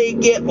 Then they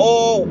get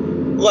all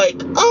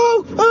like,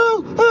 oh.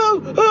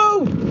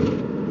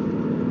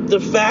 The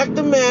fact of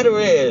the matter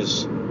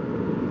is,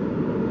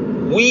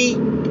 we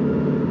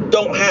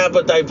don't have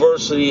a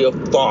diversity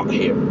of thought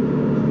here.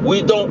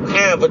 We don't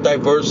have a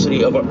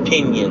diversity of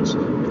opinions,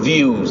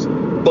 views,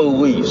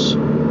 beliefs.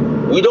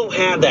 We don't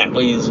have that,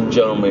 ladies and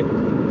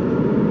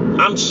gentlemen.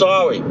 I'm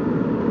sorry.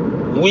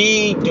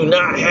 We do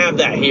not have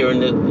that here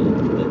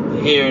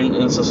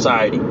in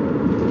society.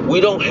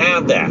 We don't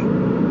have that.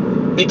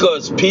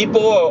 Because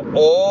people are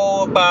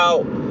all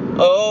about,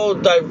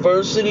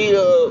 diversity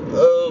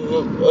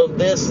of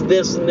this, and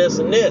this,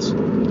 and this.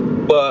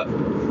 But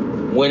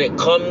when it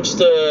comes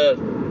to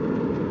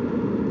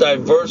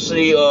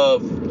diversity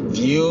of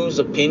views,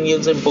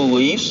 opinions, and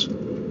beliefs,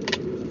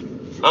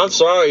 I'm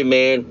sorry,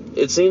 man.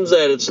 It seems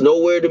that it's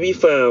nowhere to be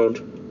found.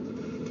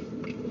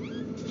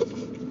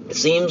 It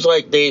seems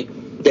like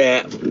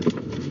that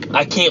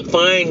I can't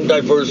find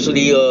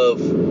diversity of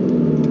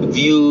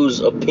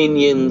views,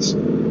 opinions,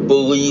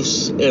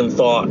 beliefs, and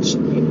thoughts.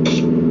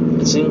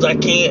 It seems I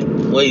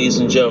can't, ladies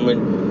and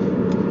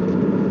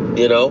gentlemen.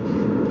 You know,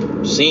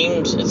 it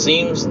seems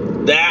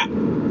that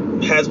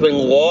has been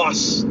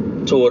lost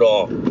to it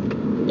all.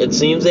 It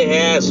seems it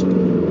has.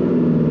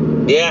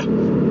 Yeah.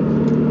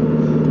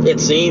 It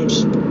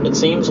seems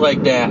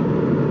like that.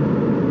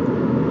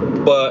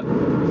 But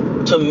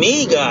to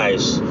me,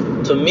 guys,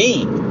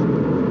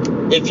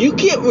 if you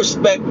can't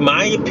respect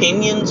my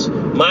opinions,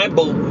 my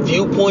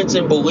viewpoints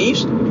and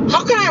beliefs,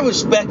 how can I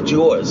respect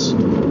yours?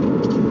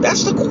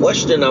 That's the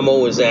question I'm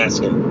always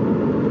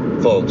asking,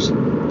 folks.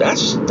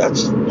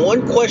 That's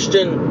one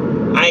question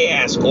I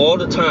ask all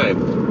the time.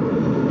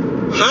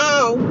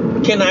 How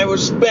can I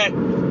respect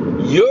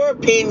your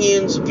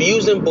opinions,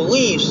 views, and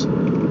beliefs,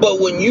 but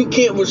when you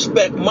can't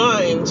respect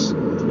mine's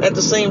at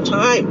the same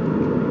time?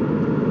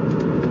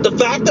 The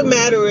fact of the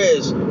matter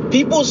is,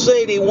 people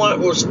say they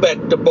want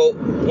respect,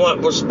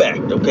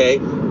 okay?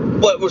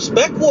 But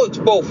respect works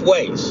both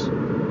ways.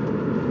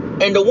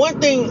 And the one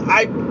thing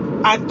I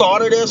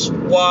thought of this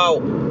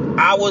while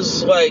I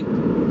was like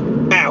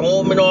at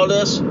home and all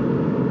this,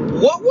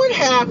 what would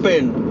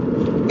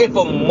happen if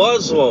a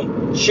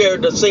Muslim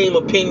shared the same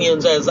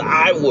opinions as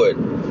I would?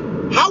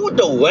 How would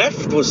the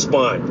left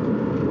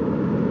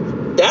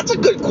respond? That's a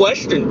good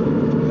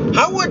question.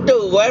 How would the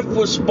left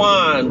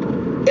respond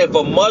if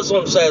a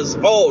Muslim says,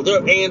 oh,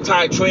 they're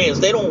anti-trans,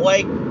 they don't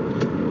like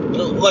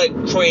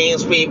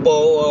trans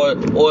people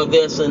or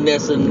this and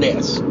this and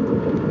this?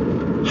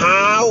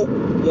 How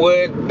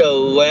would the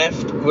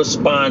left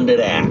respond to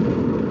that?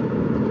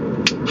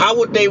 How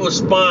would they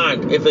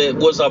respond if it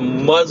was a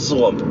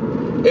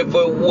Muslim? If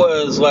it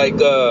was like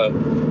a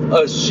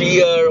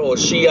Shia or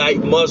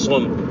Shiite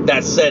Muslim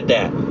that said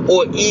that?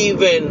 Or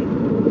even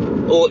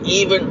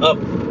a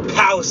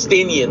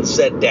Palestinian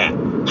said that?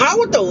 How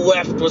would the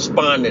left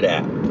respond to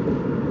that?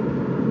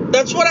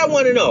 That's what I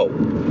want to know.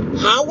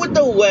 How would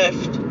the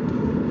left,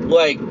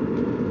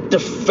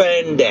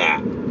 defend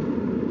that?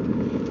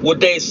 Would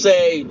they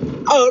say,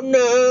 oh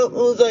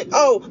no, it's like,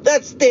 oh,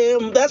 that's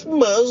them, that's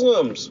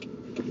Muslims?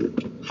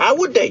 How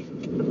would they?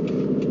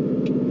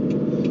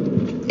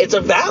 It's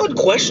a valid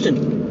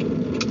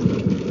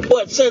question.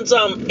 But since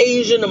I'm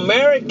Asian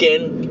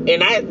American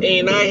and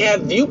I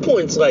have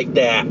viewpoints like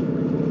that,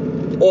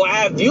 or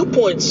I have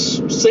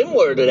viewpoints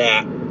similar to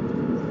that,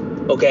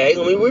 okay,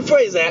 let me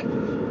rephrase that.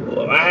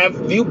 I have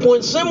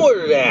viewpoints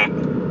similar to that.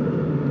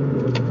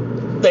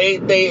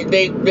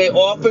 They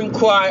often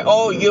cry,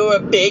 oh, you're a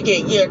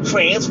bigot, you're a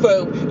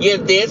transphobe, you're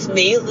this.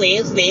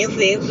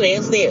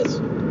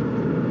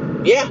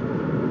 Yeah,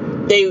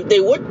 they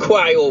would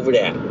cry over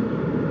that.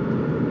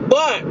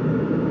 But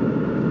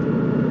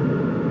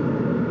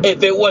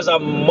if it was a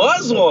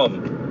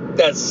Muslim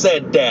that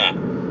said that,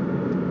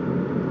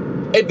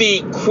 it'd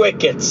be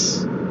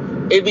crickets.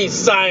 It'd be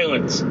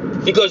silence.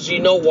 Because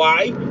you know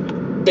why?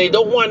 They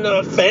don't want to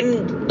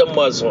offend the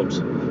Muslims.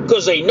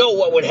 Because they know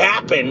what would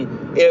happen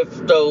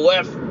if the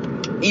left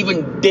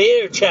even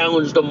dare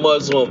challenge the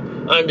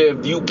Muslim on their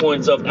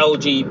viewpoints of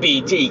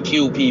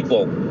LGBTQ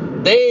people.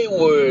 They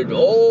would,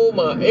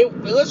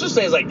 let's just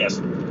say it's like this.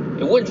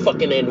 It wouldn't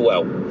fucking end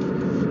well.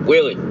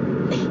 Really.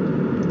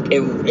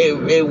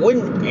 It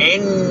wouldn't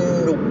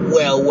end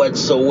well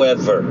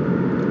whatsoever.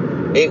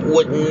 It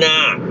would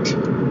not.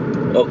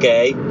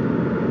 Okay?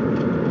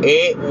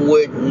 It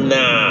would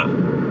not.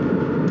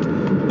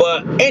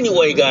 But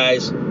anyway,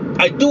 guys,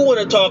 I do want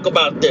to talk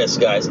about this,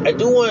 guys. I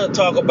do want to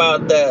talk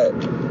about that,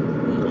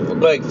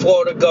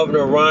 Florida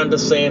Governor Ron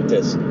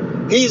DeSantis.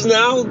 He's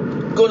now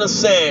going to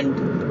send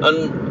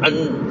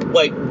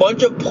a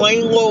bunch of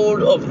plane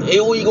load of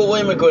illegal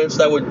immigrants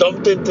that were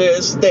dumped into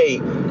his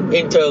state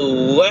into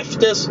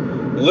leftist,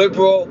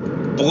 liberal,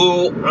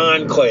 blue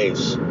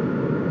enclaves.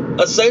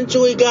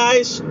 Essentially,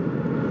 guys,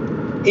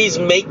 he's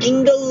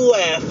making the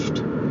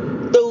left,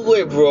 the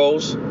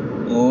liberals,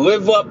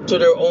 live up to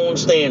their own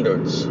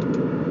standards.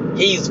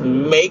 He's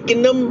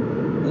making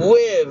them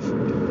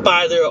live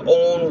by their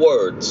own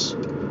words.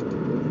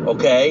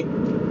 Okay?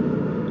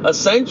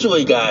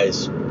 Essentially,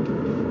 guys,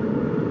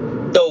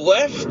 the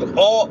left,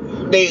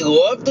 they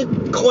love to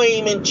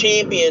claim and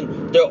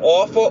champion. They're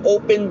all for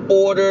open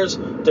borders.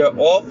 They're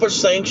all for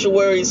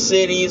sanctuary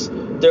cities.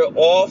 They're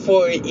all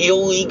for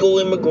illegal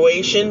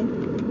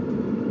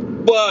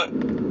immigration. But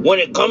when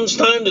it comes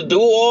time to do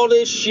all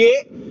this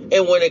shit,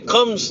 and when it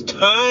comes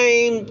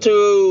time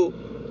to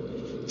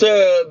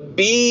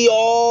be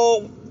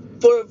all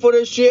for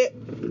this shit,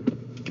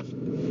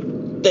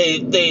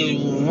 they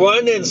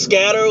run and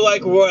scatter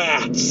like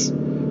rats.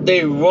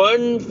 They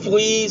run,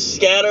 flee,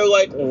 scatter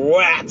like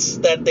rats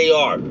that they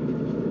are.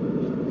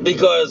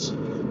 Because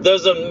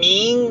there's a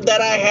meme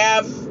that I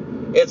have,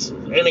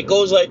 and it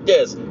goes like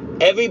this.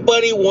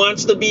 Everybody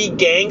wants to be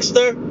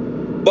gangster,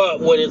 but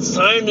when it's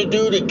time to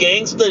do the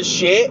gangster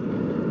shit,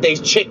 they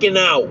chicken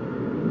out.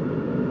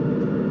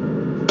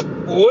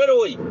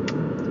 Literally.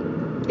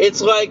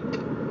 It's like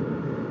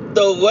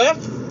the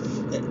left,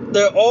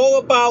 they're all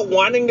about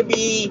wanting to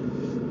be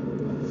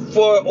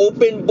for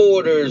open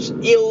borders,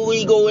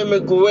 illegal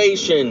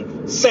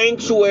immigration,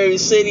 sanctuary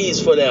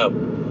cities for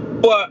them.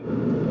 But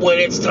when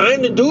it's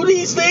time to do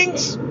these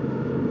things,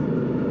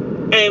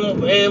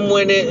 and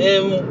when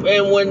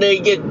they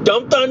get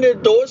dumped on their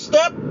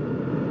doorstep,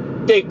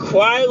 they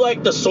cry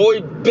like the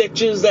soy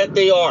bitches that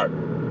they are.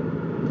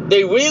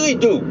 They really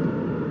do.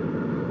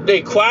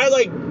 They cry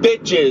like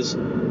bitches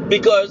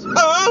because,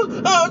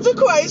 it's a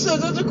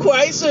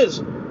crisis.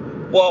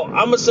 Well,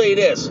 I'm going to say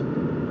this.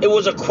 It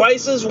was a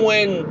crisis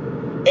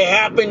when it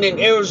happened in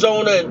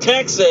Arizona and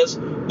Texas,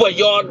 but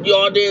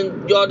y'all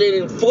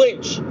didn't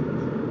flinch.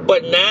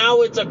 But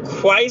now it's a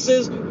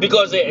crisis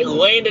because it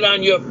landed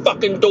on your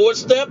fucking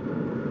doorstep.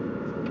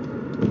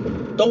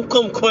 Don't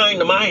come crying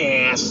to my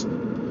ass.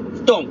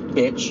 Don't,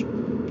 bitch.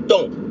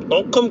 Don't.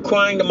 Don't come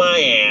crying to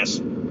my ass.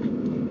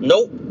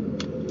 Nope.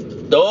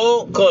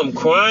 Don't come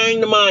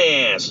crying to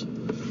my ass.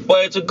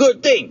 But it's a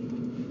good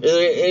thing.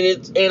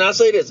 And I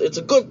say this, it's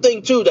a good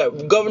thing too that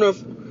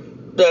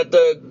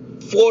the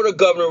Florida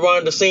Governor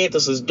Ron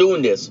DeSantis is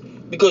doing this.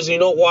 Because you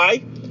know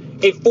why?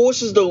 It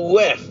forces the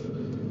left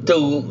to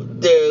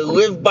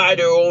live by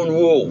their own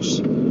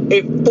rules.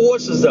 It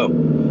forces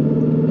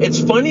them. It's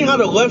funny how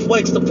the left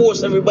likes to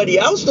force everybody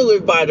else to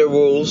live by their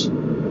rules,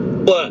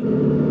 but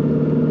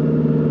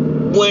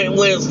when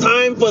it's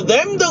time for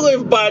them to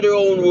live by their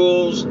own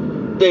rules,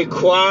 they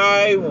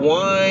cry,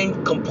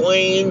 whine,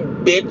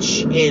 complain,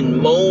 bitch, and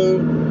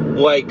moan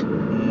like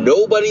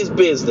nobody's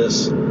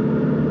business.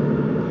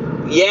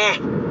 Yeah.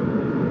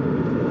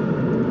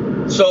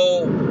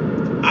 So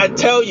I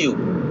tell you,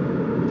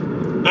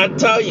 how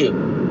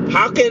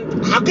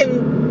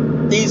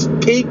can these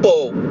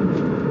people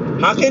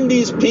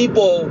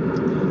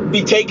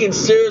be taken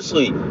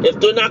seriously if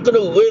they're not going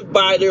to live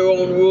by their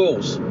own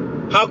rules?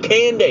 How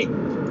can they?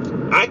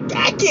 I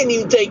can't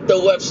even take the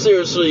left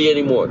seriously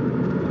anymore.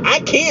 I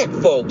can't,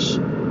 folks.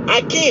 I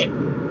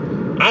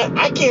can't.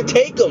 I can't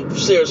take them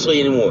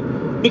seriously anymore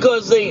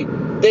because they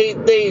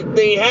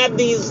have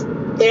this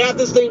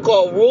thing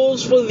called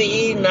rules for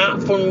thee,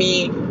 not for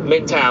me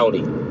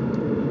mentality.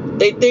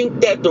 They think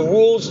that the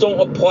rules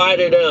don't apply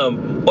to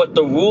them, but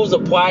the rules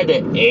apply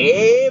to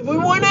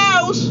everyone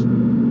else.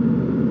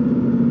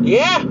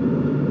 Yeah.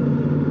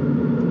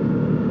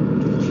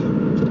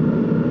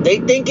 They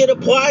think it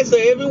applies to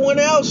everyone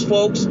else,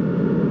 folks.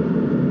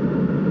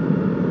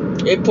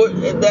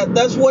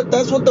 That's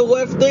what the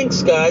left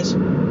thinks, guys.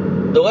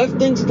 The left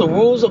thinks the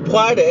rules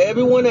apply to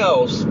everyone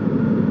else.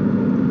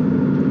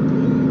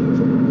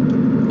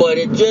 But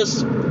it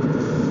just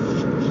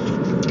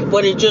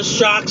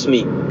shocks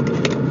me.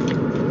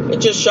 It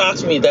just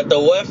shocks me that the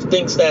left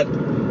thinks that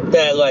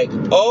like,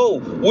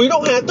 oh, we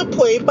don't have to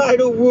play by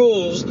the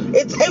rules.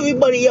 It's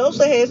everybody else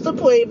that has to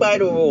play by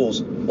the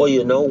rules. Well,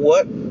 you know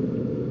what?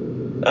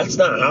 That's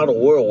not how the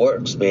world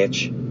works,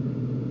 bitch.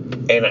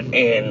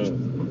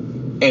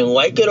 And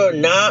like it or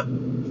not,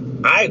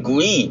 I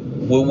agree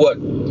with what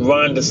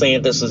Ron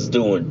DeSantis is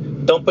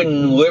doing.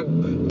 Dumping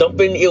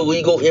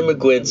illegal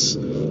immigrants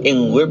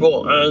in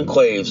liberal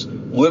enclaves,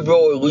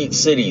 liberal elite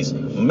cities.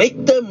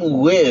 Make them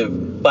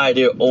live by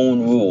their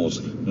own rules.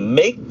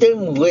 Make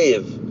them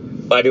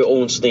live by their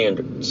own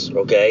standards.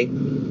 Okay?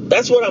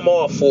 That's what I'm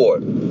all for.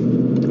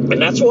 And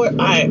that's what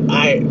I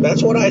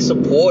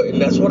support,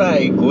 and that's what I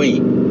agree.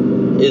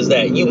 Is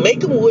that you make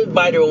them live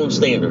by their own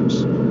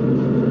standards.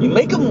 You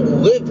make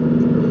them live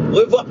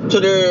up to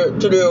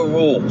their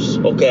rules,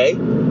 okay?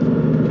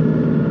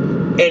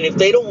 And if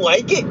they don't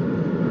like it,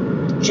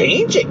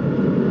 change it,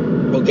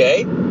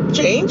 okay?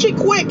 Change it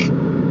quick.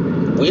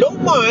 We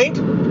don't mind.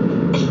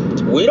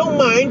 We don't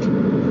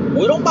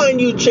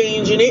mind you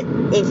changing it.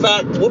 In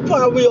fact, we're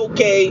probably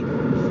okay.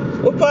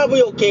 We're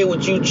probably okay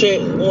with you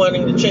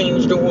wanting to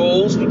change the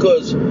rules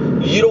because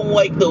you don't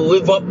like to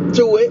live up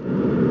to it.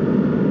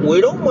 We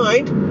don't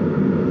mind.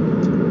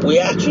 We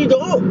actually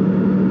don't.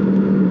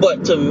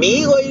 But to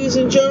me, ladies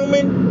and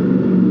gentlemen,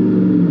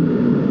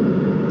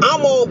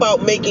 I'm all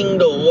about making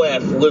the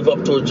left live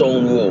up to its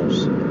own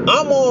rules.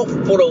 I'm all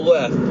for the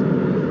left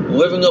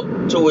living up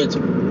to its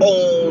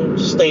own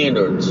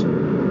standards.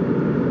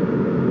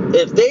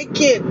 If they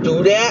can't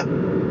do that,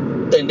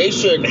 then they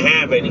shouldn't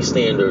have any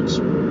standards.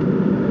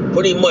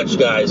 Pretty much,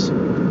 guys.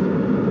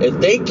 If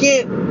they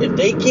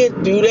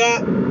can't do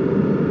that,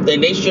 then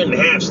they shouldn't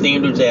have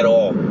standards at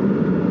all.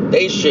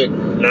 They should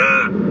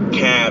not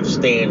have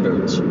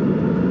standards.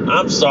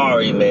 I'm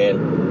sorry, man.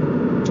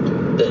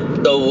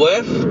 The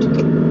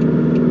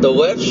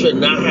left should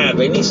not have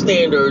any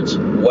standards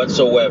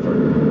whatsoever.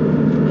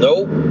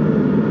 Nope,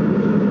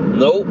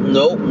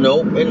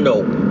 and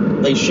nope.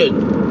 They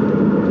shouldn't.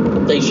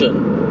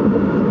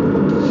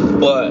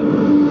 But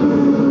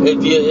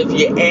if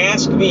you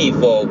ask me,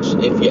 folks,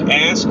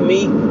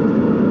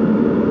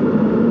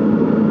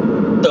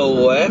 the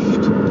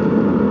left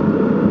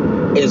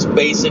is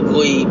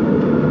basically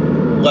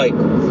like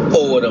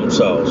full of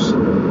themselves.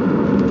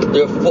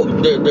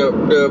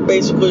 They're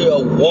basically a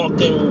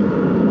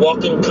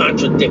walking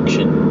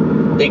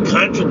contradiction. They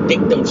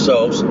contradict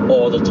themselves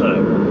all the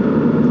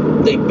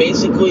time. They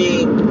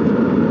basically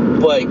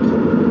like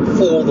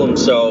fool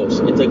themselves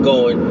into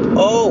going,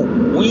 oh,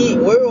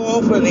 we're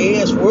all for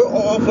this, we're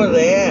all for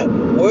that,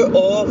 we're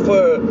all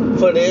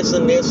for this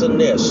and this and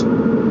this.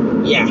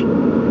 Yeah.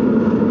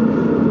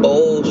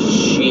 Oh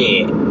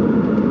shit.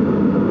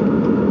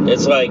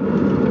 It's like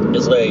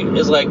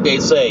they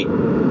say,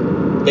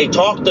 they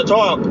talk the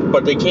talk,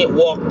 but they can't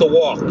walk the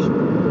walk.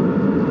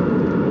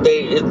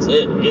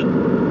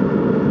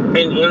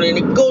 And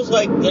it goes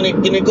like, and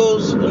it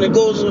goes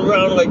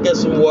around like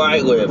this in where I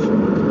live.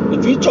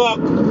 If you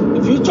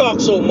talk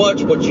so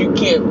much, but you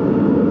can't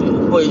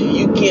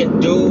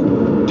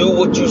do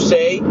what you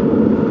say,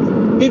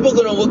 people are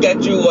gonna look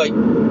at you like,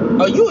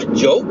 are you a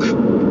joke?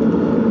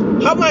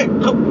 How am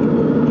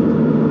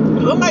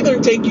I gonna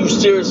take you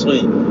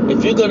seriously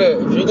if you're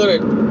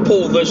gonna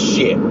pull this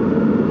shit?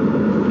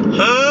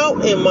 How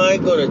am I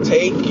going to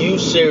take you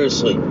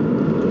seriously?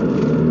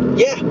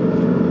 Yeah.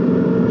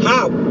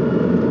 How?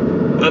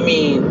 I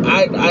mean,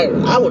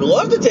 I would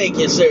love to take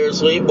you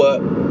seriously,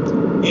 but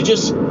you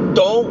just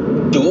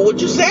don't do what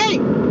you say.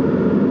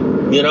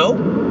 You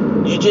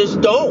know? You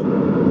just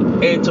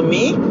don't. And to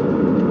me,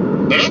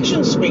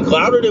 actions speak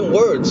louder than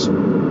words.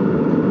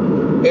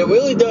 It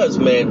really does,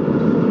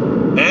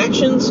 man.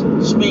 Actions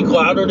speak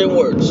louder than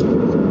words.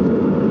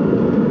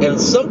 And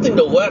something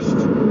the left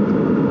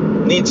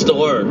needs to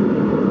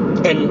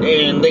learn. And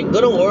they're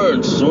going to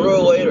learn sooner or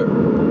later.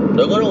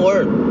 They're going to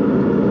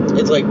learn.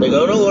 It's like they're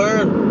going to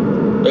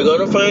learn. They're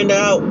going to find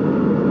out.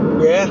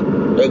 Yeah,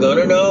 they're going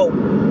to know.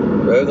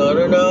 They're going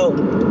to know.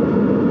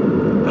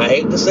 I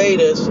hate to say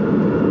this.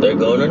 They're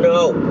going to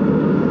know.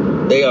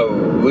 They are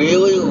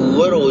really,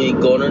 literally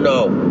going to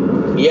know.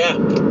 Yeah.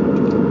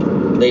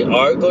 They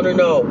are going to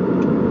know.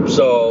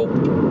 So,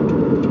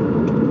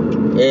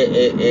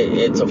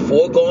 it's a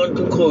foregone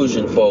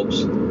conclusion,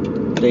 folks.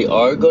 They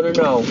are going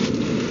to know.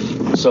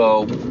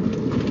 So,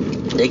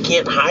 they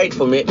can't hide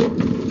from it.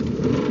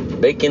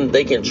 They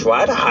can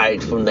try to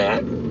hide from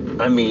that.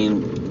 I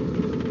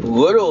mean,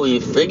 literally,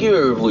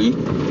 figuratively,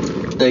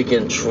 they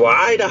can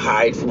try to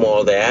hide from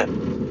all that.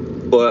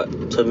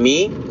 But to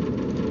me,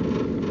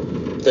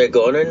 they're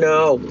going to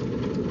know.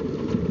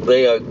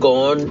 They are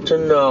going to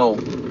know.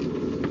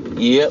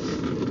 Yep.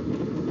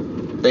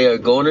 They are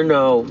going to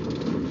know.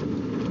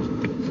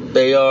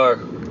 They are,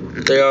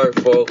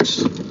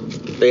 folks.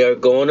 They are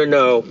going to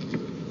know.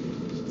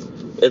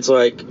 It's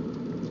like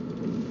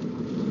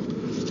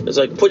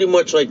pretty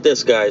much like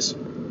this, guys.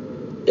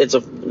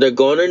 They're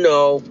going to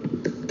know.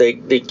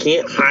 They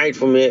can't hide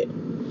from it.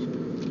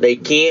 They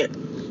can't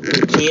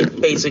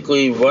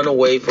basically run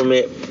away from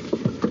it.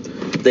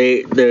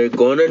 They're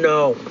going to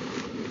know.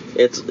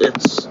 It's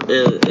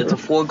a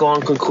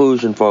foregone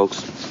conclusion,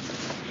 folks.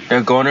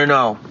 They're going to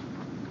know.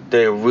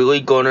 They're really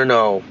going to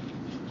know.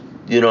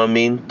 You know what I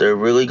mean? They're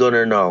really going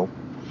to know.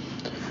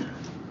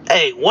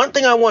 Hey, one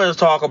thing I wanted to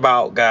talk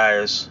about,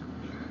 guys.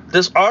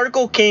 This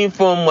article came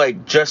from,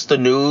 Just the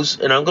News,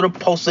 and I'm going to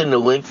post it in the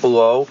link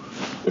below.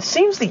 It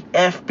seems the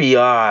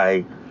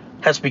FBI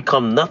has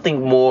become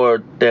nothing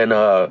more than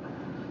a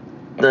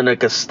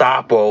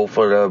Gestapo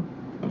for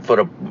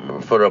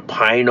the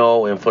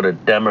Pino and for the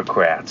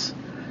Democrats.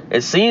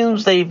 It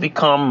seems they've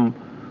become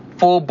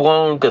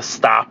full-blown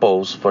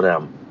Gestapos for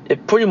them.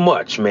 It pretty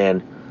much,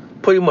 man.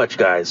 Pretty much,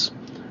 guys.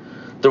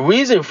 The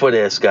reason for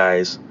this,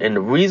 guys, and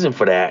the reason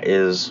for that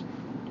is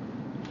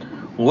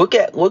look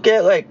at what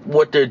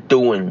they're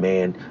doing,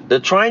 man. They're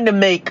trying to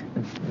make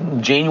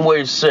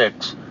January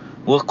 6th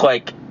look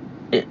like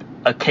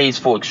a case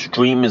for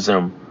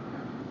extremism.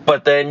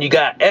 But then you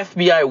got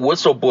FBI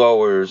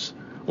whistleblowers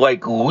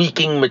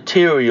leaking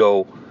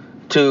material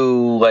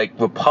to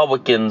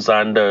Republicans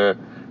on the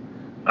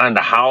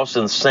House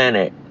and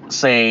Senate,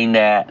 saying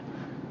that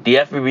the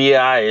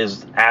FBI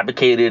has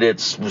abdicated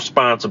its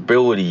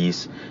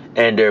responsibilities,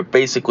 and they're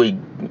basically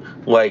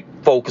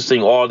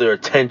focusing all their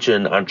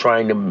attention on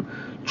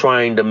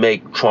trying to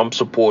make Trump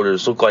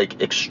supporters look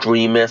like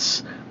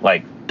extremists,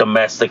 like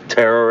domestic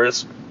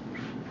terrorists.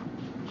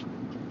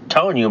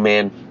 Telling you,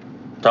 man.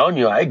 Telling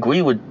you, I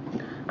agree with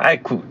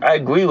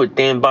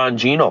Dan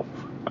Bongino.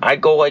 I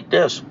go like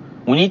this.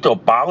 We need to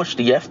abolish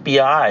the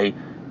FBI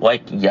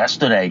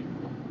yesterday.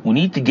 We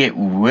need to get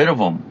rid of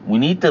them. We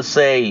need to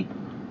say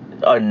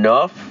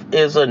enough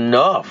is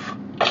enough.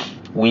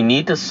 We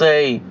need to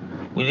say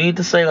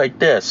like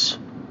this.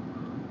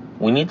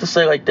 We need to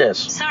say like this.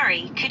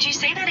 Sorry, could you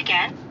say that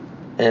again?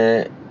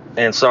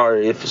 And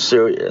sorry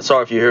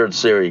if you heard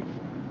Siri.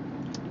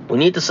 We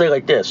need to say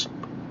like this.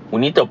 We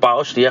need to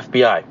abolish the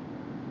FBI.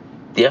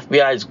 The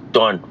FBI is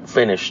done,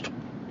 finished.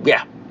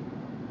 Yeah,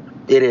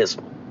 it is.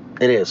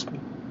 It is.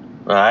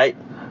 All right.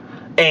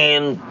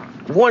 And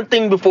one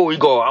thing before we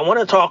go, I want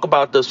to talk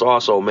about this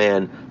also,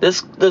 man.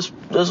 This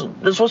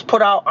was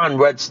put out on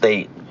Red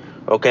State.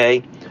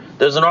 Okay.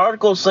 There's an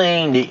article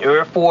saying the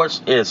Air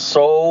Force is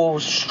so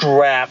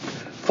strapped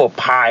for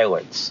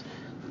pilots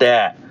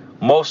that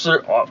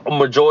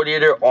majority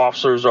of their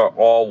officers are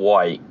all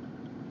white.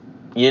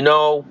 You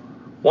know,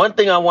 one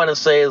thing I want to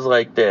say is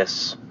like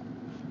this.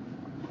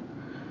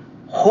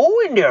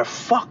 Who in their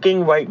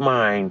fucking right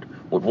mind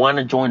would want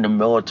to join the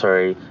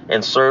military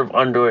and serve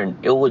under an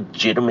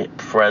illegitimate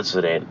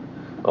president,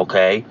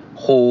 okay,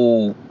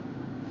 who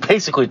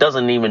basically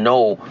doesn't even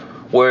know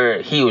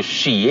where he or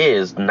she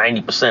is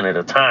 90% of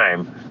the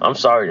time? I'm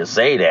sorry to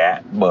say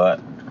that, but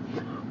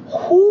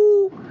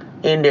who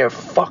in their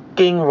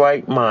fucking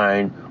right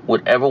mind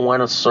would ever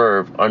want to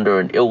serve under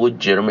an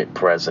illegitimate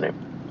president?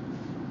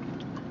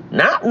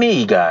 Not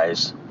me,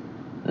 guys.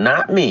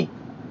 Not me.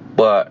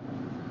 But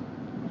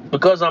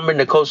because I'm in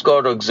the Coast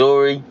Guard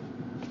Auxiliary,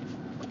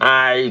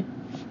 I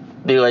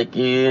be like,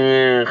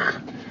 yeah.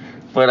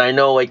 But I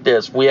know like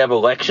this, we have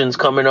elections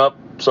coming up,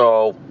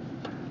 so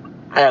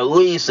at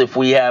least if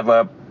we have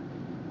a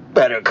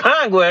better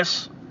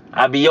Congress,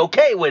 I'd be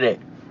okay with it.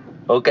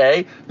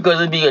 Okay?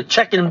 Because it'd be a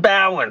check and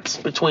balance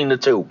between the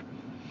two.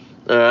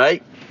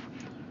 Alright?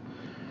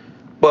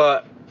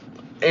 But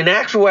in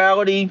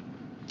actuality,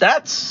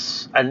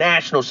 that's a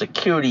national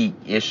security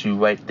issue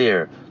right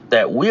there.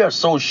 That we are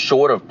so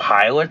short of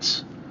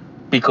pilots,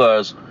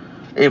 because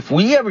if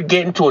we ever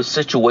get into a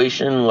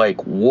situation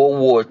like World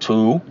War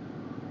II,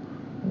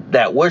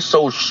 that we're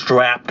so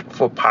strapped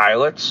for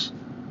pilots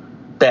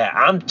that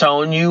I'm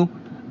telling you,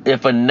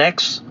 if a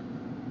next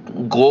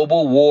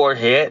global war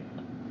hit,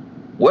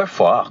 we're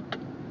fucked.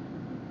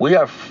 We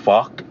are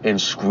fucked and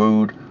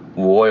screwed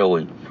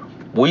royally.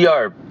 We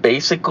are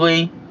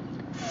basically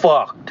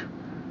fucked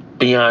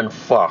beyond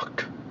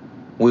fucked.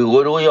 We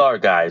literally are,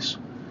 guys.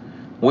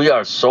 We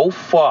are so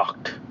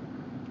fucked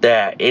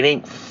that it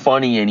ain't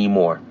funny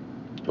anymore.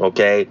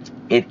 Okay?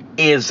 It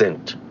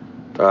isn't.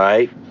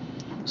 Alright?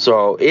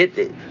 So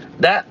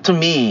that to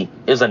me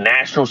is a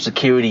national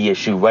security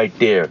issue right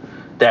there.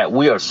 That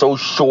we are so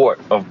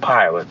short of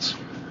pilots.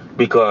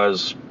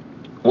 Because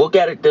look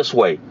at it this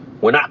way.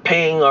 We're not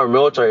paying our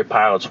military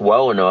pilots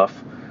well enough.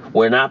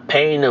 We're not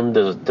paying them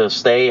to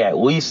stay at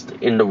least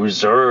in the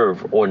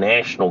reserve or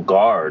National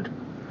Guard.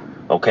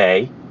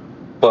 Okay?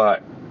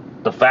 But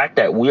the fact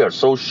that we are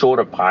so short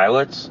of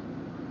pilots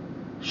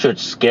should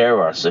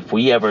scare us if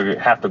we ever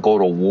have to go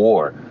to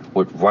war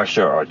with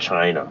Russia or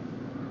China.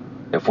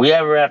 If we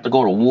ever have to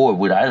go to war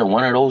with either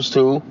one of those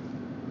two,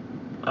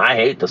 I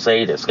hate to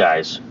say this,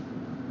 guys,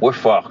 we're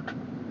fucked.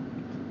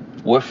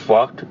 We're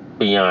fucked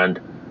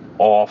beyond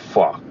all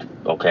fucked,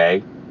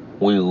 okay?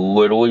 We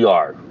literally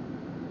are.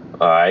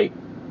 Alright?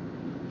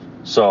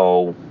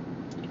 So,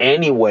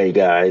 anyway,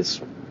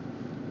 guys.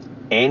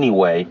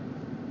 Anyway,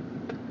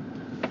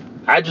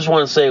 I just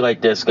want to say like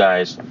this,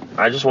 guys.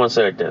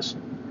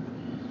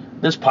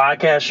 This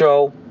podcast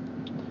show,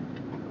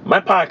 my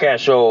podcast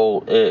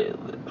show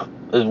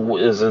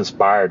is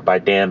inspired by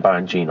Dan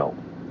Bongino,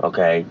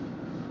 okay?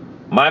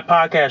 My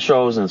podcast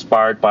show is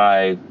inspired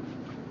by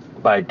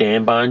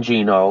Dan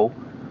Bongino,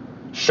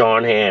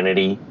 Sean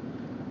Hannity,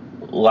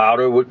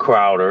 Louder with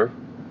Crowder,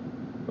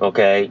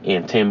 okay,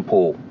 and Tim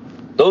Pool.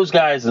 Those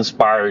guys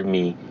inspired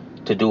me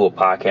to do a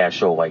podcast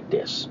show like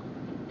this.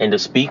 And to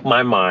speak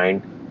my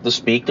mind, to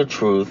speak the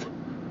truth,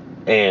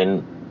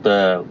 and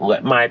to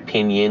let my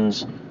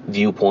opinions,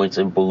 viewpoints,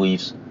 and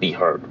beliefs be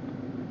heard.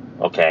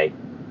 Okay?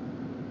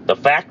 The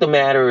fact of the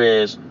matter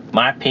is,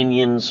 my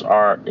opinions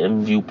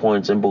and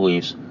viewpoints and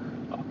beliefs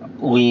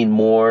lean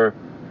more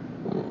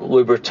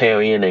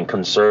libertarian and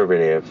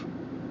conservative,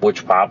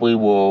 which probably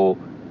will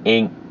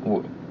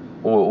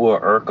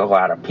irk a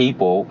lot of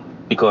people,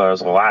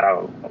 because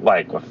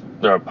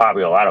there are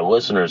probably a lot of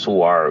listeners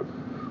who are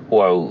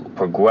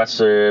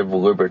progressive,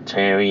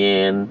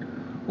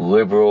 libertarian,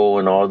 liberal,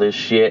 and all this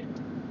shit.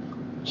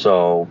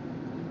 So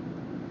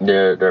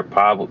they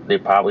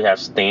probably have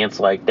stance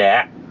like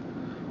that.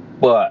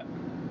 But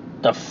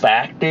the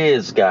fact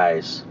is,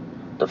 guys,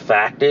 is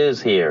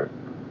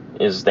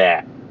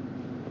that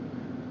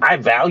I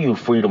value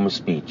freedom of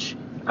speech.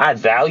 I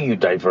value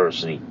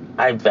diversity.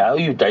 I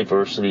value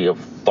diversity of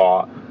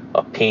thought,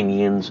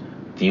 opinions,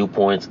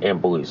 viewpoints, and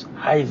beliefs.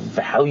 I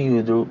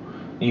value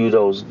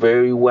those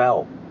very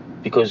well.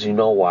 Because you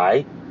know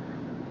why?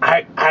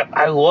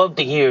 I love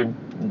to hear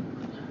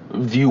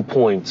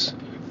viewpoints,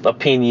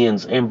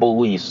 opinions, and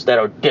beliefs that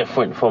are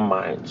different from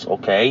mine,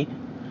 okay?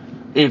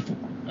 If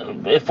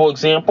for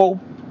example,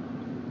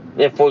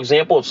 if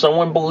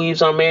someone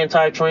believes I'm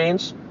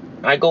anti-trans,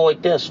 I go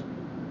like this.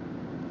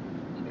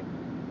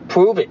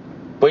 Prove it.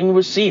 Bring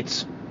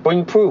receipts.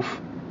 Bring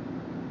proof.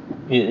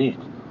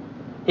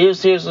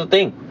 Here's the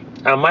thing.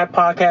 On my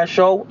podcast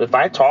show, if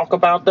I talk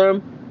about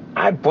them,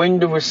 I bring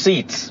the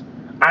receipts.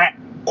 I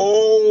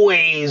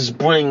always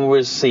bring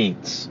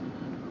receipts.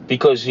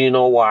 Because you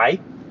know why?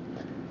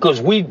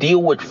 Because we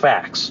deal with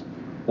facts.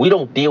 We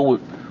don't deal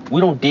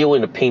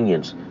in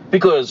opinions.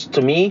 Because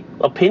to me,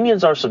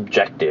 opinions are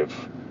subjective.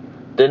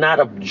 They're not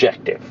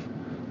objective.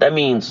 That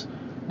means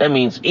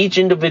each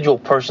individual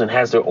person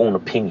has their own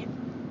opinion.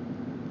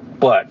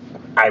 But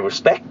I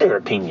respect their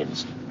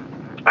opinions.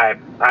 I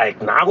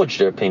acknowledge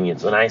their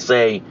opinions, and I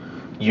say,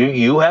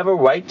 you have a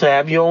right to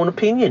have your own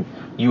opinion.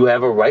 You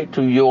have a right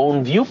to your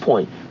own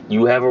viewpoint.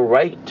 You have a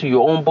right to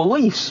your own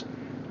beliefs.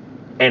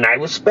 And I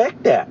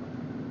respect that.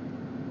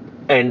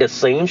 And the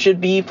same should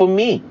be for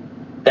me.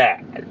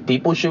 That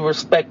people should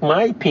respect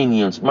my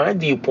opinions, my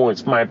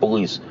viewpoints, my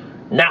beliefs.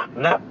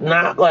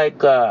 Not like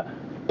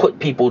put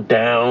people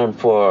down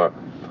for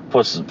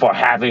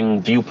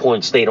having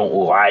viewpoints they don't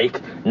like,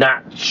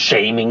 not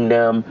shaming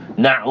them,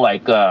 not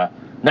like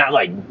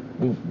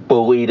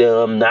bully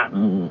them, not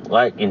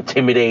like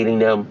intimidating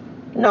them.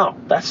 No,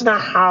 that's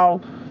not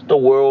how the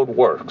world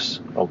works,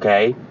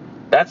 okay?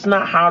 That's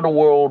not how the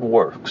world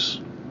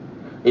works.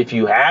 If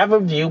you have a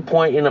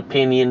viewpoint and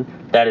opinion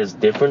that is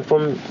different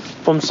from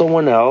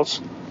someone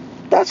else,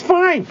 that's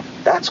fine.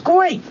 That's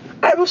great.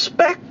 I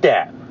respect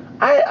that.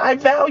 I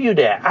value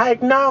that. I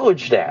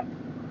acknowledge that.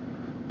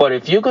 But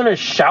if you're going to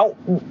shout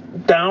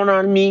down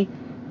on me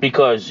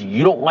because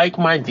you don't like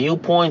my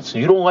viewpoints,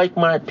 you don't like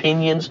my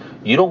opinions,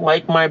 you don't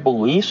like my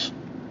beliefs,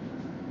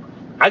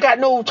 I got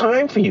no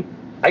time for you.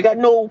 I got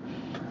no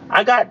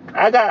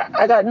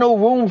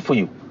room for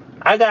you.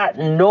 I got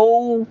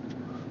no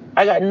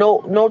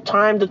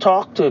time to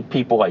talk to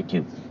people like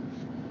you.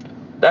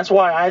 That's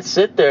why I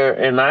sit there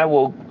and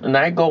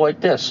I go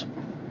like this.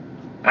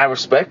 I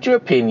respect your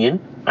opinion.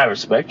 I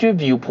respect your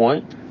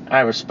viewpoint.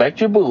 I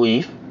respect your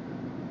belief.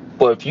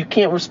 But if you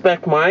can't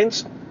respect mine,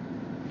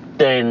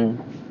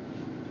 then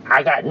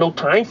I got no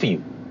time for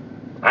you.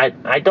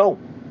 I don't.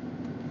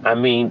 I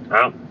mean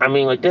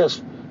like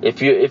this.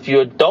 If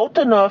you're adult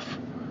enough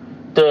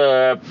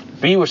to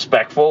be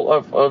respectful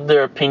of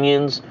their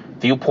opinions,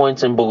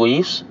 viewpoints, and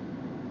beliefs,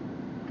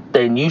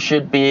 then you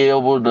should be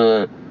able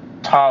to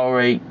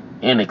tolerate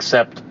and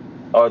accept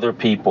other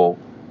people.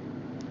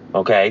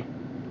 Okay?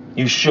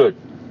 You should.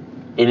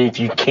 And if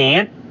you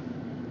can't,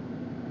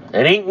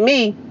 it ain't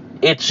me,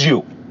 it's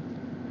you.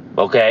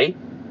 Okay?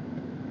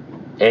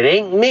 It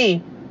ain't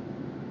me,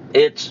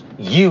 it's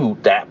you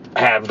that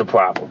have the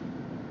problem.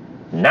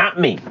 Not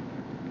me.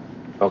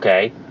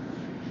 Okay?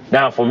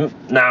 Now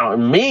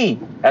me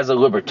as a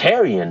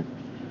libertarian,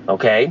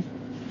 okay?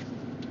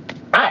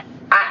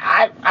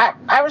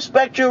 I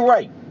respect your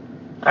right.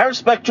 I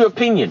respect your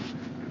opinion.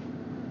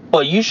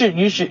 But you should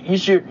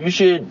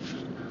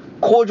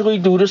cordially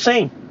do the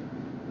same.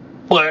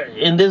 But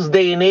in this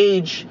day and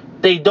age,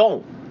 they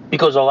don't.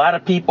 Because a lot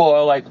of people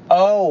are like,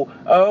 oh,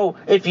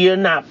 if you're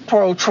not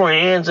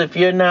pro-trans, if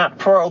you're not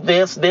pro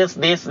this,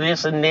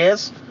 and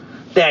this,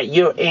 that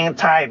you're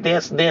anti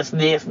this, that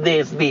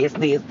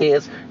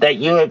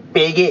you're a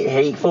bigot,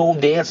 hateful,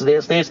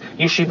 this,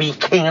 you should be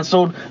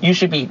canceled, you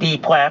should be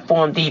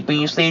deplatformed,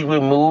 deboosted,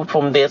 removed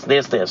from this.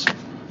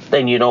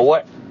 Then you know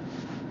what?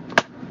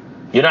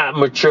 You're not a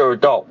mature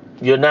adult.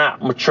 You're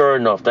not mature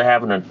enough to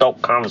have an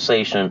adult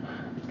conversation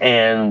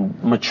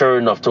and mature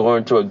enough to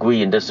learn to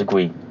agree and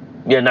disagree.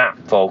 You're not,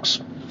 folks.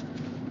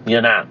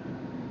 You're not.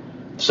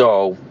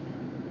 So,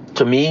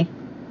 to me,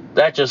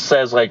 that just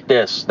says like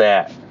this,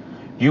 that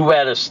you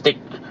rather stick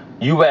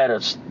to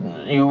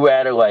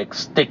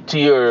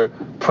your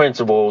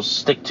principles,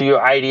 stick to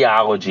your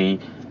ideology,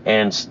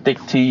 and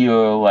stick to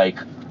your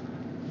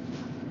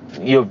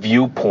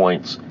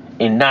viewpoints,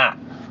 and not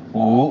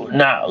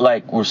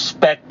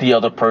respect the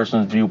other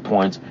person's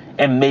viewpoints,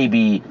 and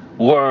maybe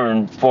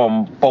learn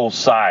from both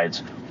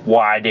sides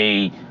why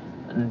they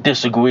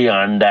disagree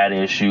on that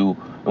issue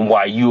and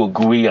why you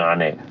agree on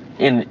it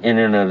in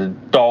an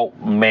adult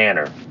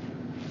manner.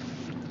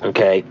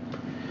 Okay,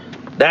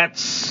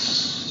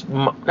 that's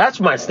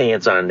my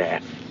stance on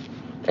that,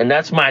 and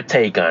that's my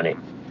take on it.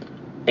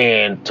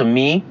 And to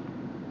me,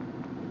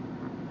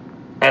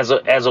 as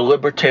a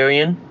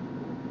libertarian,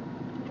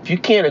 if you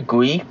can't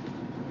agree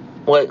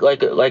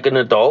like an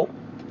adult,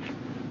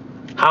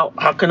 how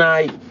can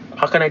I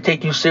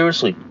take you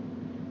seriously?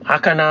 How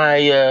can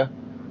I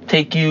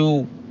take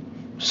you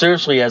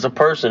seriously as a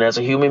person, as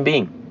a human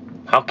being?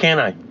 How can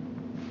I?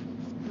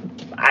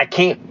 I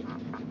can't,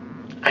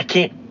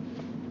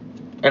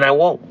 and I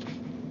won't.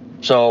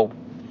 So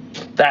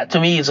that to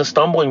me is a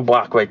stumbling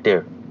block right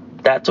there.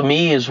 That to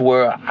me is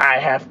where I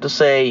have to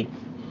say,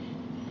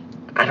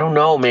 I don't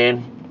know,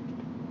 man.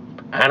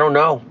 I don't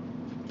know.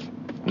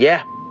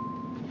 Yeah.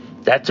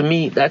 That to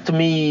me,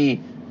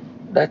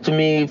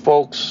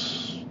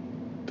 folks,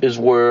 is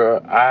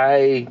where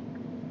I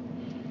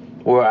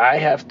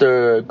have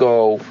to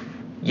go,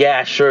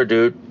 yeah, sure,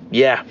 dude.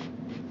 Yeah.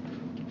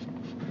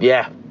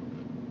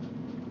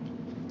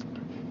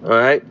 All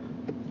right.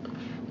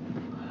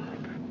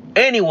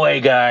 Anyway,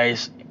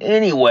 guys.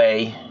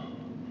 I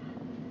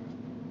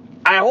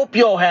hope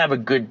y'all have a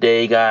good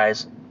day,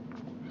 guys.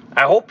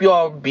 I hope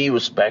y'all be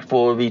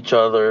respectful of each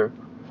other.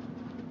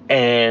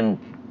 And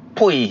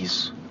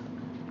please,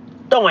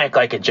 don't act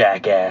like a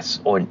jackass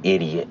or an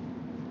idiot.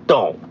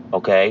 Don't,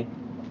 okay?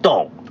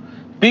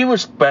 Don't. Be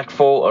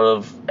respectful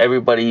of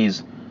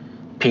everybody's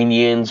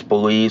opinions,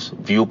 beliefs,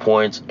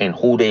 viewpoints, and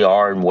who they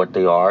are and what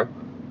they are,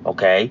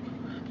 okay?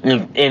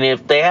 And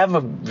if they have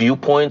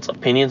viewpoints,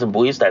 opinions, and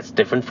beliefs that's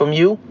different from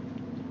you,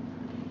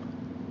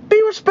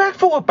 be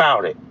respectful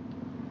about it.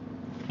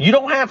 You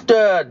don't have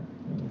to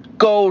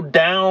go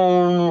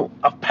down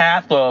a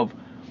path of,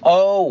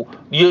 oh,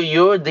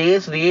 you're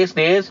this,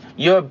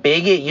 you're a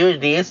bigot, you're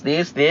this.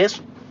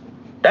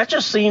 That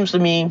just seems to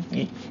me,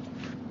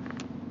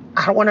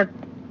 I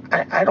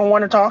don't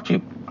want to talk to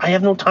you. I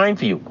have no time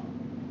for you.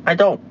 I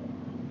don't.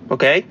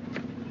 Okay?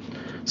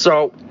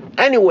 So,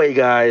 anyway,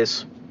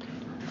 guys,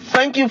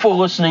 thank you for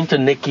listening to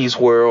Nikki's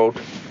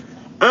World.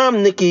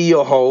 I'm Nikki,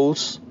 your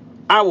host.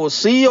 I will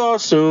see y'all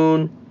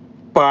soon.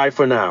 Bye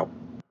for now.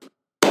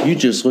 You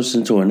just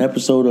listened to an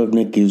episode of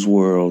Nikki's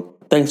World.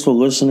 Thanks for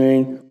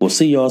listening. We'll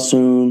see y'all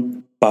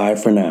soon. Bye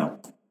for now.